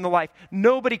 the truth, and the life.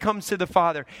 Nobody comes to the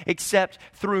Father except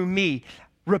through me.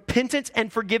 Repentance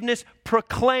and forgiveness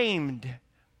proclaimed.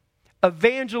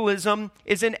 Evangelism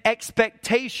is an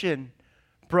expectation.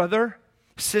 Brother,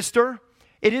 sister,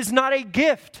 it is not a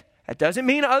gift. That doesn't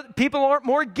mean people aren't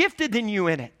more gifted than you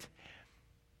in it.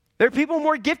 There are people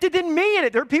more gifted than me in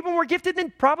it. There are people more gifted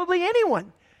than probably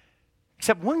anyone.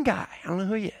 Except one guy. I don't know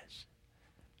who he is.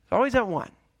 There's always that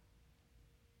one.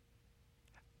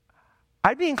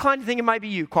 I'd be inclined to think it might be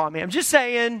you, Kwame. I'm just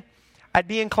saying, I'd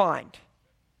be inclined.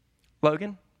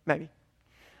 Logan, maybe.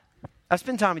 I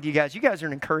spend time with you guys. You guys are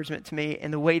an encouragement to me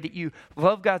in the way that you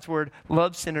love God's word,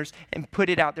 love sinners, and put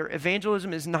it out there.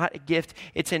 Evangelism is not a gift.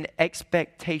 It's an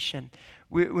expectation.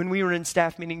 When we were in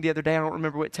staff meeting the other day, I don't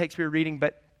remember what text we were reading,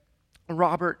 but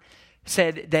Robert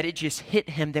said that it just hit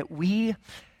him that we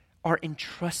are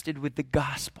entrusted with the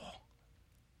gospel.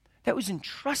 That was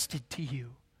entrusted to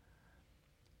you.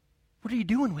 What are you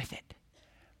doing with it?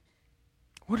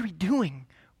 What are we doing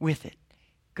with it?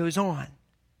 Goes on.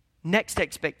 Next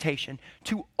expectation,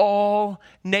 to all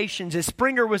nations. As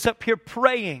Springer was up here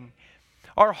praying,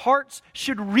 our hearts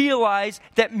should realize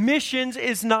that missions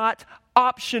is not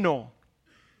optional.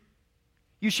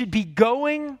 You should be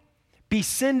going, be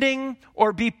sending,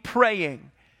 or be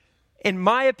praying. In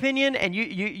my opinion, and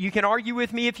you can argue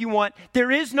with me if you want,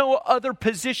 there is no other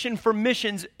position for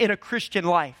missions in a Christian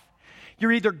life.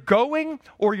 You're either going,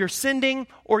 or you're sending,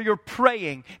 or you're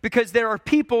praying. Because there are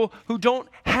people who don't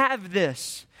have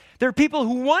this. There are people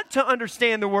who want to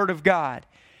understand the Word of God.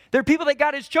 There are people that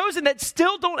God has chosen that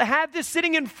still don't have this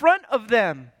sitting in front of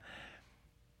them.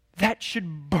 That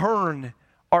should burn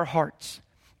our hearts.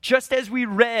 Just as we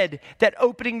read that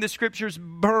opening the scriptures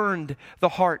burned the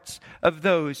hearts of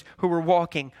those who were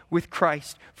walking with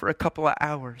Christ for a couple of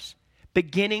hours.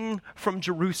 Beginning from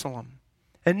Jerusalem.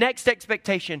 The next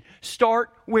expectation,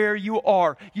 start where you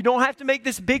are. You don't have to make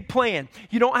this big plan.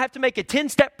 You don't have to make a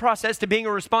 10-step process to being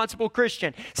a responsible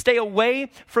Christian. Stay away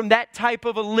from that type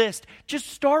of a list. Just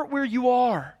start where you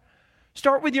are.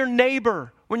 Start with your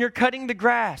neighbor when you're cutting the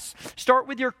grass. Start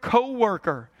with your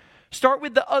coworker. Start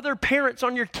with the other parents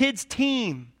on your kids'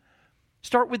 team.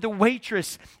 Start with the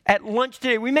waitress at lunch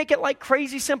today. We make it like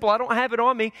crazy simple. I don't have it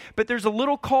on me, but there's a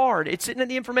little card. It's sitting at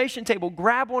the information table.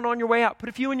 Grab one on your way out. Put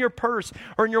a few in your purse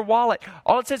or in your wallet.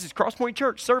 All it says is Crosspoint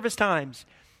Church, service times.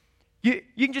 You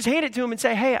can just hand it to them and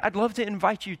say, hey, I'd love to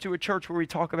invite you to a church where we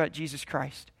talk about Jesus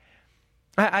Christ.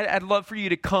 I'd love for you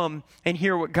to come and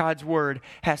hear what God's word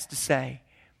has to say.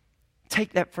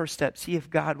 Take that first step. See if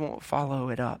God won't follow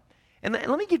it up. And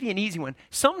let me give you an easy one.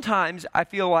 Sometimes I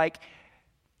feel like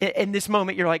in this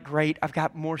moment you're like, great, I've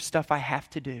got more stuff I have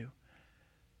to do.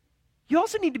 You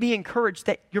also need to be encouraged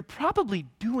that you're probably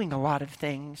doing a lot of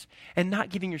things and not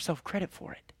giving yourself credit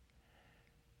for it.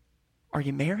 Are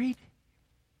you married?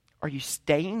 Are you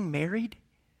staying married?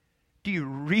 Do you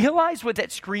realize what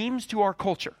that screams to our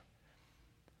culture?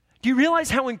 Do you realize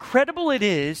how incredible it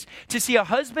is to see a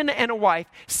husband and a wife,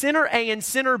 sinner A and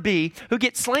sinner B, who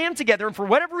get slammed together, and for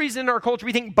whatever reason in our culture,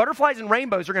 we think butterflies and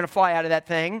rainbows are going to fly out of that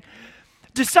thing,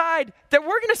 decide that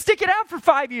we're going to stick it out for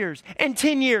 5 years, and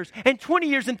 10 years, and 20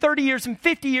 years, and 30 years, and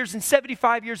 50 years, and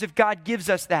 75 years if God gives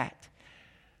us that.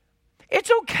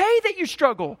 It's okay that you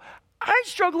struggle. I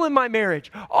struggle in my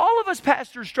marriage. All of us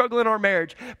pastors struggle in our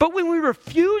marriage. But when we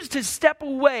refuse to step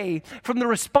away from the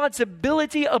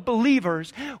responsibility of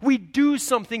believers, we do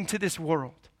something to this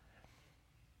world.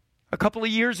 A couple of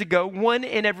years ago, 1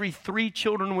 in every 3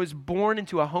 children was born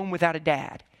into a home without a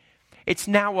dad. It's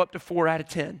now up to 4 out of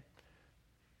 10.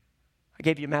 I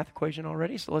gave you a math equation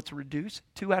already, so let's reduce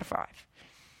 2 out of 5.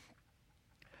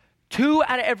 2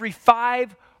 out of every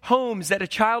 5 homes that a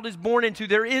child is born into,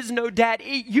 there is no dad.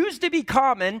 It used to be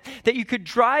common that you could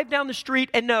drive down the street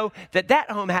and know that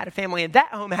that home had a family, and that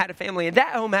home had a family, and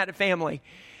that home had a family.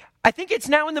 I think it's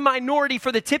now in the minority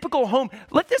for the typical home.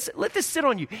 Let this sit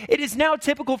on you. It is now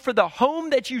typical for the home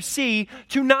that you see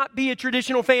to not be a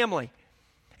traditional family.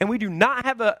 And we do not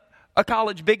have a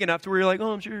college big enough to where you're like,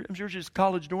 oh, I'm sure it's just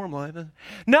college dorm life.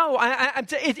 No,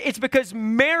 it's because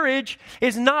marriage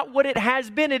is not what it has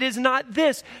been. It is not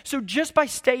this. So just by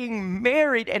staying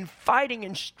married and fighting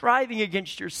and striving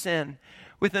against your sin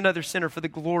with another sinner for the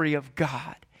glory of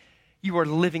God, you are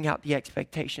living out the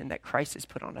expectation that Christ has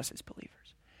put on us as believers.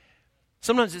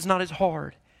 Sometimes it's not as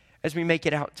hard as we make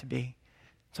it out to be.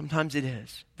 Sometimes it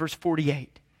is. Verse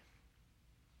 48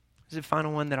 is the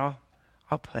final one that I'll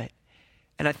put.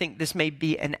 And I think this may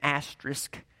be an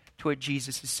asterisk to what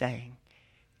Jesus is saying.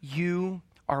 You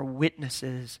are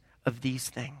witnesses of these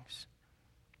things.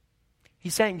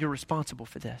 He's saying you're responsible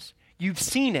for this. You've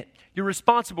seen it. You're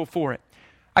responsible for it.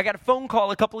 I got a phone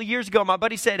call a couple of years ago. My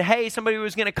buddy said, hey, somebody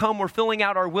was going to come. We're filling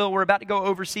out our will. We're about to go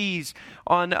overseas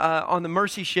on the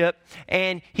Mercy ship.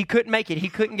 And he couldn't make it. He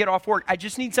couldn't get off work. I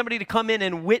just need somebody to come in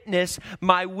and witness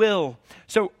my will.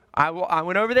 So I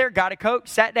went over there, got a Coke,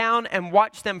 sat down, and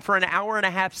watched them for an hour and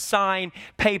a half sign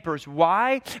papers.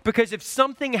 Why? Because if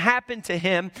something happened to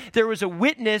him, there was a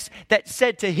witness that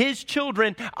said to his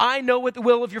children, I know what the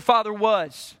will of your father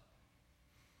was.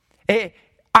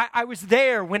 I was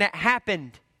there when it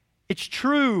happened. It's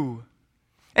true.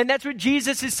 And that's what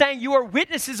Jesus is saying. You are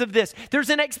witnesses of this. There's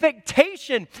an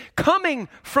expectation coming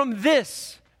from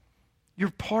this.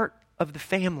 You're part of the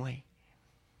family.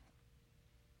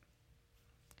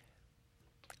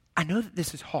 I know that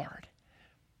this is hard.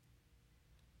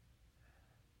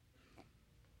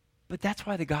 But that's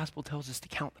why the gospel tells us to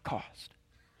count the cost.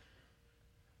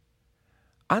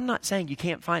 I'm not saying you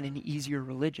can't find an easier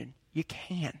religion. You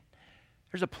can.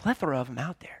 There's a plethora of them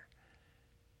out there.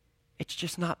 It's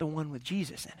just not the one with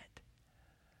Jesus in it.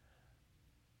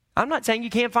 I'm not saying you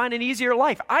can't find an easier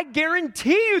life. I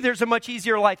guarantee you there's a much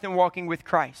easier life than walking with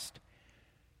Christ.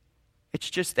 It's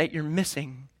just that you're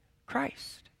missing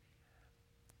Christ.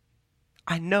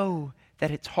 I know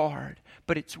that it's hard,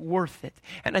 but it's worth it.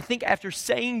 And I think after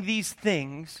saying these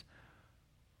things,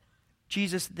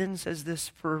 Jesus then says this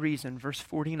for a reason. Verse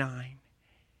 49.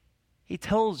 He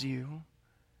tells you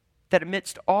that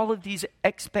amidst all of these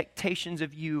expectations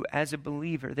of you as a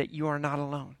believer, that you are not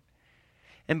alone.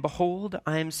 And behold,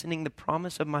 I am sending the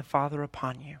promise of my Father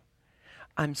upon you.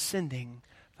 I'm sending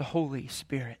the Holy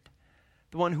Spirit,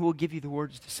 the one who will give you the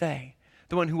words to say,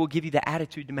 the one who will give you the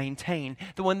attitude to maintain,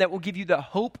 the one that will give you the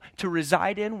hope to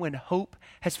reside in when hope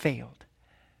has failed.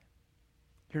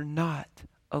 You're not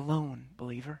alone,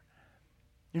 believer.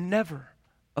 You're never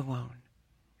alone.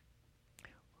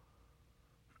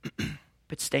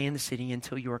 But stay in the city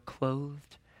until you are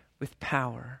clothed with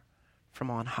power from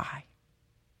on high.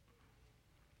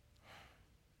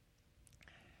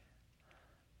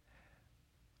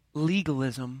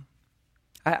 Legalism,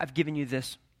 I've given you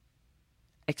this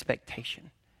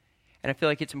expectation. And I feel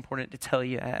like it's important to tell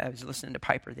you, I was listening to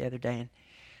Piper the other day, and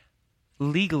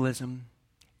legalism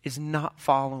is not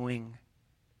following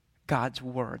God's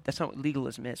word. That's not what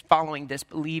legalism is. Following this,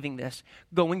 believing this,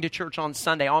 going to church on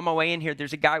Sunday. On my way in here,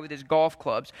 there's a guy with his golf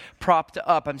clubs propped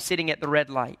up. I'm sitting at the red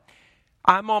light.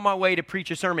 I'm on my way to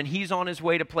preach a sermon. He's on his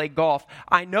way to play golf.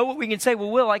 I know what we can say.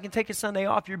 Well, Will, I can take a Sunday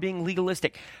off. You're being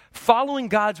legalistic. Following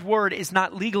God's word is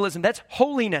not legalism. That's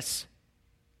holiness.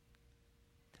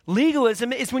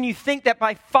 Legalism is when you think that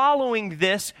by following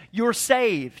this, you're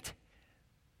saved.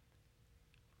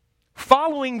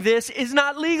 Following this is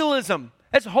not legalism.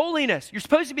 That's holiness. You're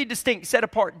supposed to be distinct, set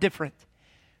apart, different.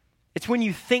 It's when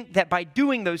you think that by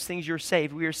doing those things, you're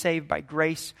saved. We are saved by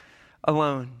grace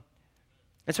alone.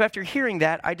 And so after hearing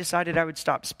that, I decided I would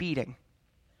stop speeding.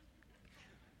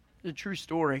 It's a true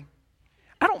story.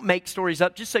 I don't make stories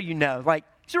up, just so you know. Like,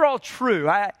 these are all true.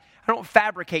 I don't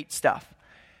fabricate stuff.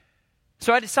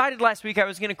 So I decided last week I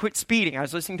was going to quit speeding. I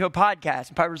was listening to a podcast,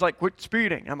 and Piper's like, quit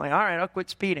speeding. I'm like, all right, I'll quit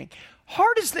speeding.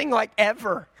 Hardest thing like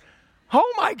ever.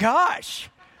 Oh my gosh.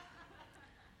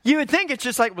 You would think it's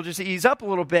just like, well, just ease up a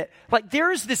little bit. Like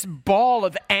there's this ball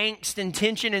of angst and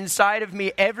tension inside of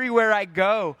me everywhere I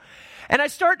go. And I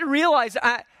start to realize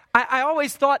I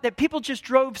always thought that people just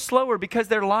drove slower because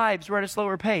their lives were at a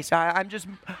slower pace. I'm just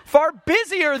far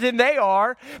busier than they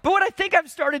are. But what I think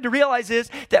I've started to realize is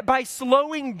that by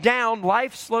slowing down,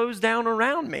 life slows down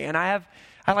around me. And I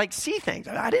like see things.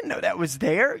 I didn't know that was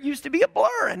there. It used to be a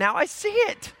blur, and now I see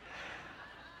it.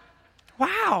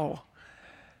 Wow.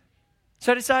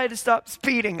 So I decided to stop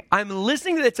speeding. I'm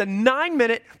listening to it's a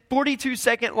 9-minute,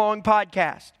 42-second long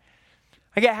podcast.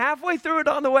 I get halfway through it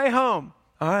on the way home.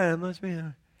 All right, must be.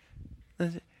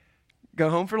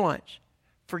 Go home for lunch.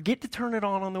 Forget to turn it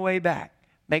on the way back.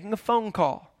 Making a phone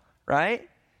call, right?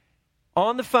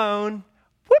 On the phone.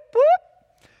 Whoop,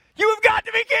 whoop. You have got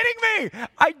to be kidding me.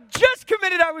 I just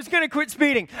committed I was going to quit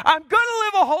speeding. I'm going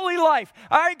to live a holy life.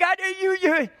 All right, God,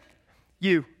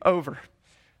 you, over.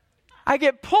 I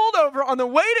get pulled over on the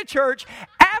way to church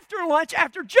after lunch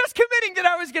after just committing that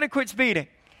I was going to quit speeding.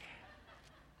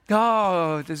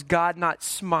 Oh, does God not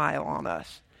smile on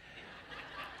us?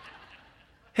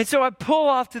 And so I pull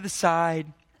off to the side.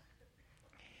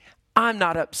 I'm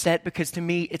not upset because to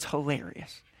me it's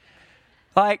hilarious.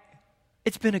 Like,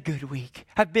 it's been a good week.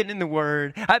 I've been in the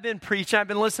Word. I've been preaching. I've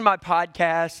been listening to my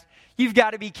podcast. You've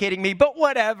got to be kidding me. But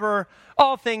whatever.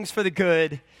 All things for the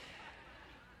good.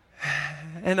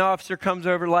 And the officer comes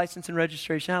over, license and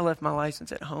registration. I left my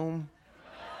license at home.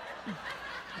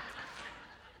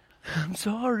 I'm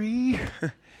sorry. You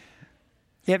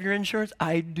have your insurance?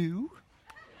 I do.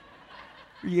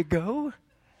 Here you go.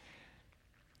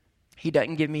 He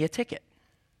doesn't give me a ticket.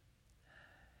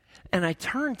 And I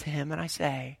turn to him and I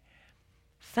say,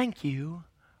 thank you,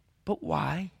 but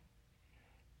why?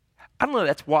 I don't know if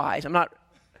that's wise. I'm not.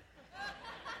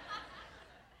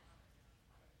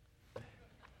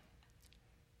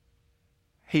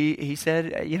 He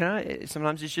said,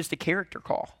 sometimes it's just a character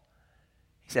call.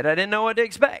 He said, I didn't know what to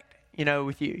expect,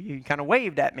 with you. You kind of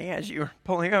waved at me as you were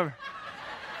pulling over.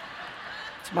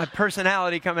 It's my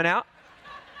personality coming out.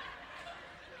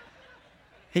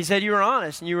 He said, you were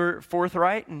honest and you were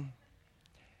forthright.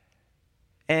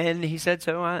 And he said,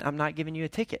 so I'm not giving you a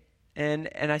ticket. And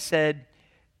I said,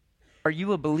 are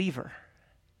you a believer?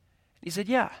 He said,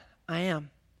 yeah, I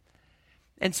am.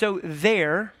 And so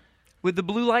there, with the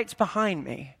blue lights behind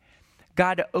me,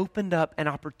 God opened up an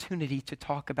opportunity to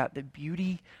talk about the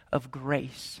beauty of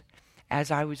grace as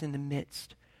I was in the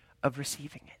midst of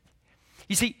receiving it.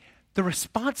 You see, the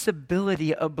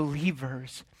responsibility of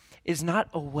believers is not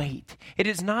a weight. It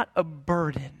is not a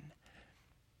burden,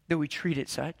 though we treat it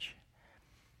such.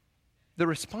 The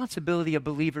responsibility of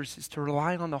believers is to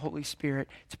rely on the Holy Spirit,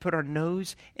 to put our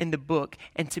nose in the book,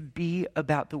 and to be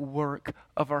about the work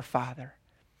of our Father.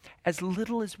 As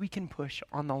little as we can push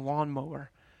on the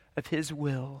lawnmower of His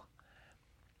will,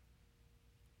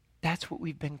 that's what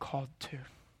we've been called to.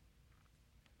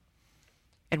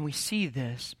 And we see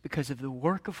this because of the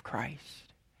work of Christ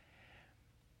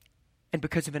and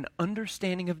because of an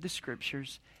understanding of the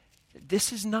Scriptures.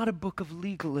 This is not a book of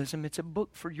legalism. It's a book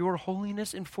for your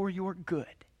holiness and for your good.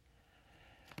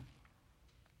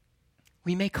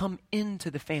 We may come into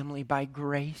the family by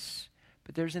grace,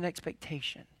 but there's an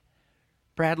expectation.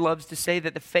 Brad loves to say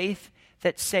that the faith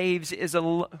that saves is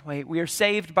we are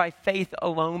saved by faith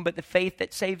alone, but the faith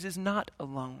that saves is not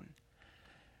alone.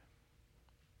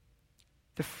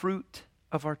 The fruit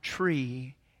of our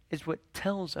tree is what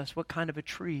tells us what kind of a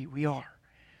tree we are.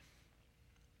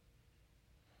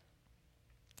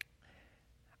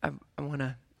 I want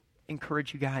to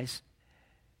encourage you guys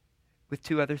with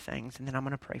two other things, and then I'm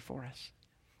going to pray for us.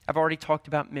 I've already talked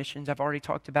about missions. I've already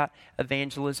talked about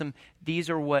evangelism. These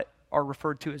are what are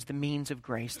referred to as the means of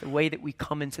grace, the way that we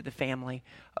come into the family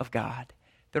of God.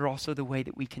 They're also the way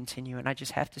that we continue. And I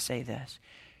just have to say this.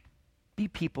 Be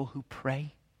people who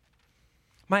pray.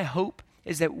 My hope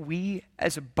is that we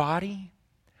as a body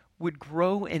would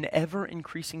grow in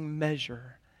ever-increasing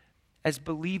measure as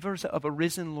believers of a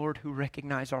risen Lord who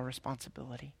recognize our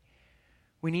responsibility.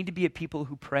 We need to be a people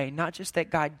who pray, not just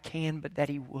that God can, but that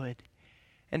He would.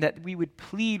 And that we would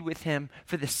plead with Him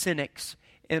for the cynics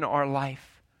in our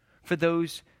life, for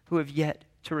those who have yet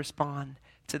to respond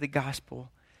to the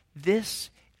gospel. This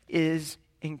is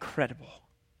incredible.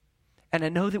 And I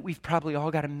know that we've probably all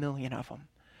got a million of them,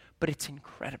 but it's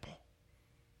incredible.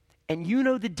 And you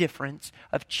know the difference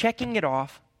of checking it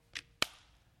off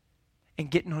and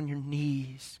getting on your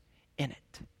knees in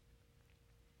it.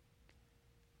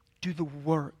 do the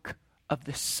work of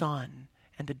the Son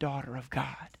and the daughter of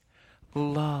God.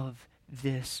 Love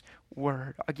this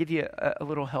word. I'll give you a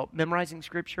little help. Memorizing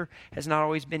Scripture has not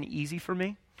always been easy for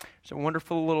me. There's a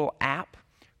wonderful little app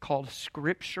called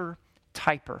Scripture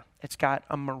Typer. It's got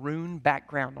a maroon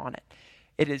background on it.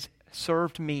 It has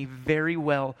served me very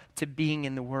well to being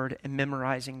in the Word and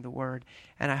memorizing the Word,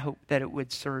 and I hope that it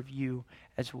would serve you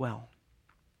as well.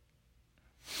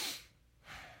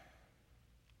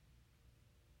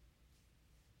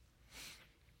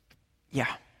 Yeah.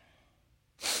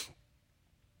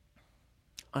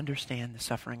 Understand the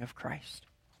suffering of Christ.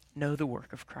 Know the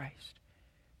work of Christ.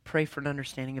 Pray for an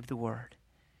understanding of the Word,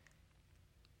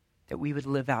 that we would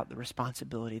live out the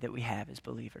responsibility that we have as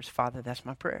believers. Father, that's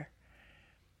my prayer.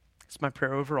 It's my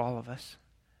prayer over all of us.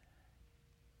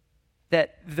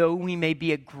 That though we may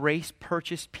be a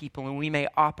grace-purchased people and we may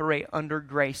operate under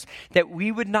grace, that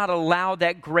we would not allow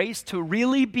that grace to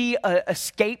really be a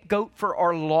scapegoat for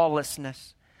our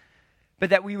lawlessness, but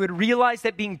that we would realize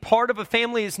that being part of a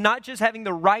family is not just having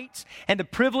the rights and the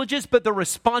privileges, but the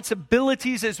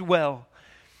responsibilities as well.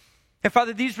 And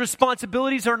Father, these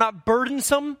responsibilities are not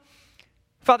burdensome.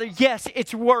 Father, yes,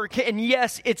 it's work, and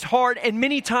yes, it's hard, and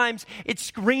many times it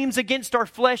screams against our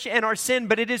flesh and our sin,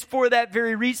 but it is for that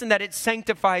very reason that it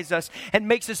sanctifies us and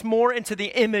makes us more into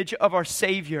the image of our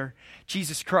Savior,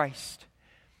 Jesus Christ.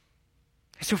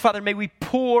 So, Father, may we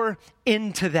pour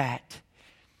into that.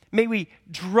 May we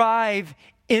drive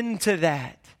into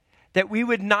that we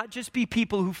would not just be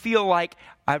people who feel like,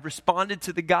 I've responded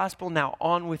to the gospel, now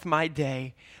on with my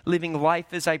day, living life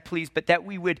as I please, but that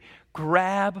we would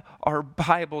grab our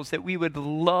Bibles, that we would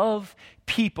love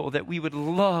people, that we would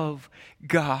love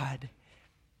God,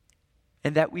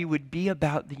 and that we would be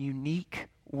about the unique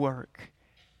work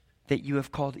that you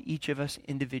have called each of us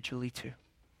individually to.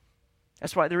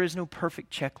 That's why there is no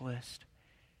perfect checklist,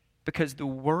 because the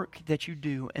work that you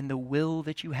do and the will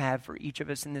that you have for each of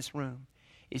us in this room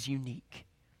is unique,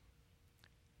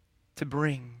 to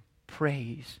bring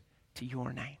praise to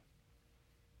your name.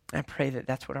 I pray that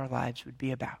that's what our lives would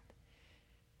be about.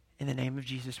 In the name of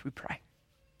Jesus we pray.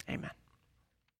 Amen.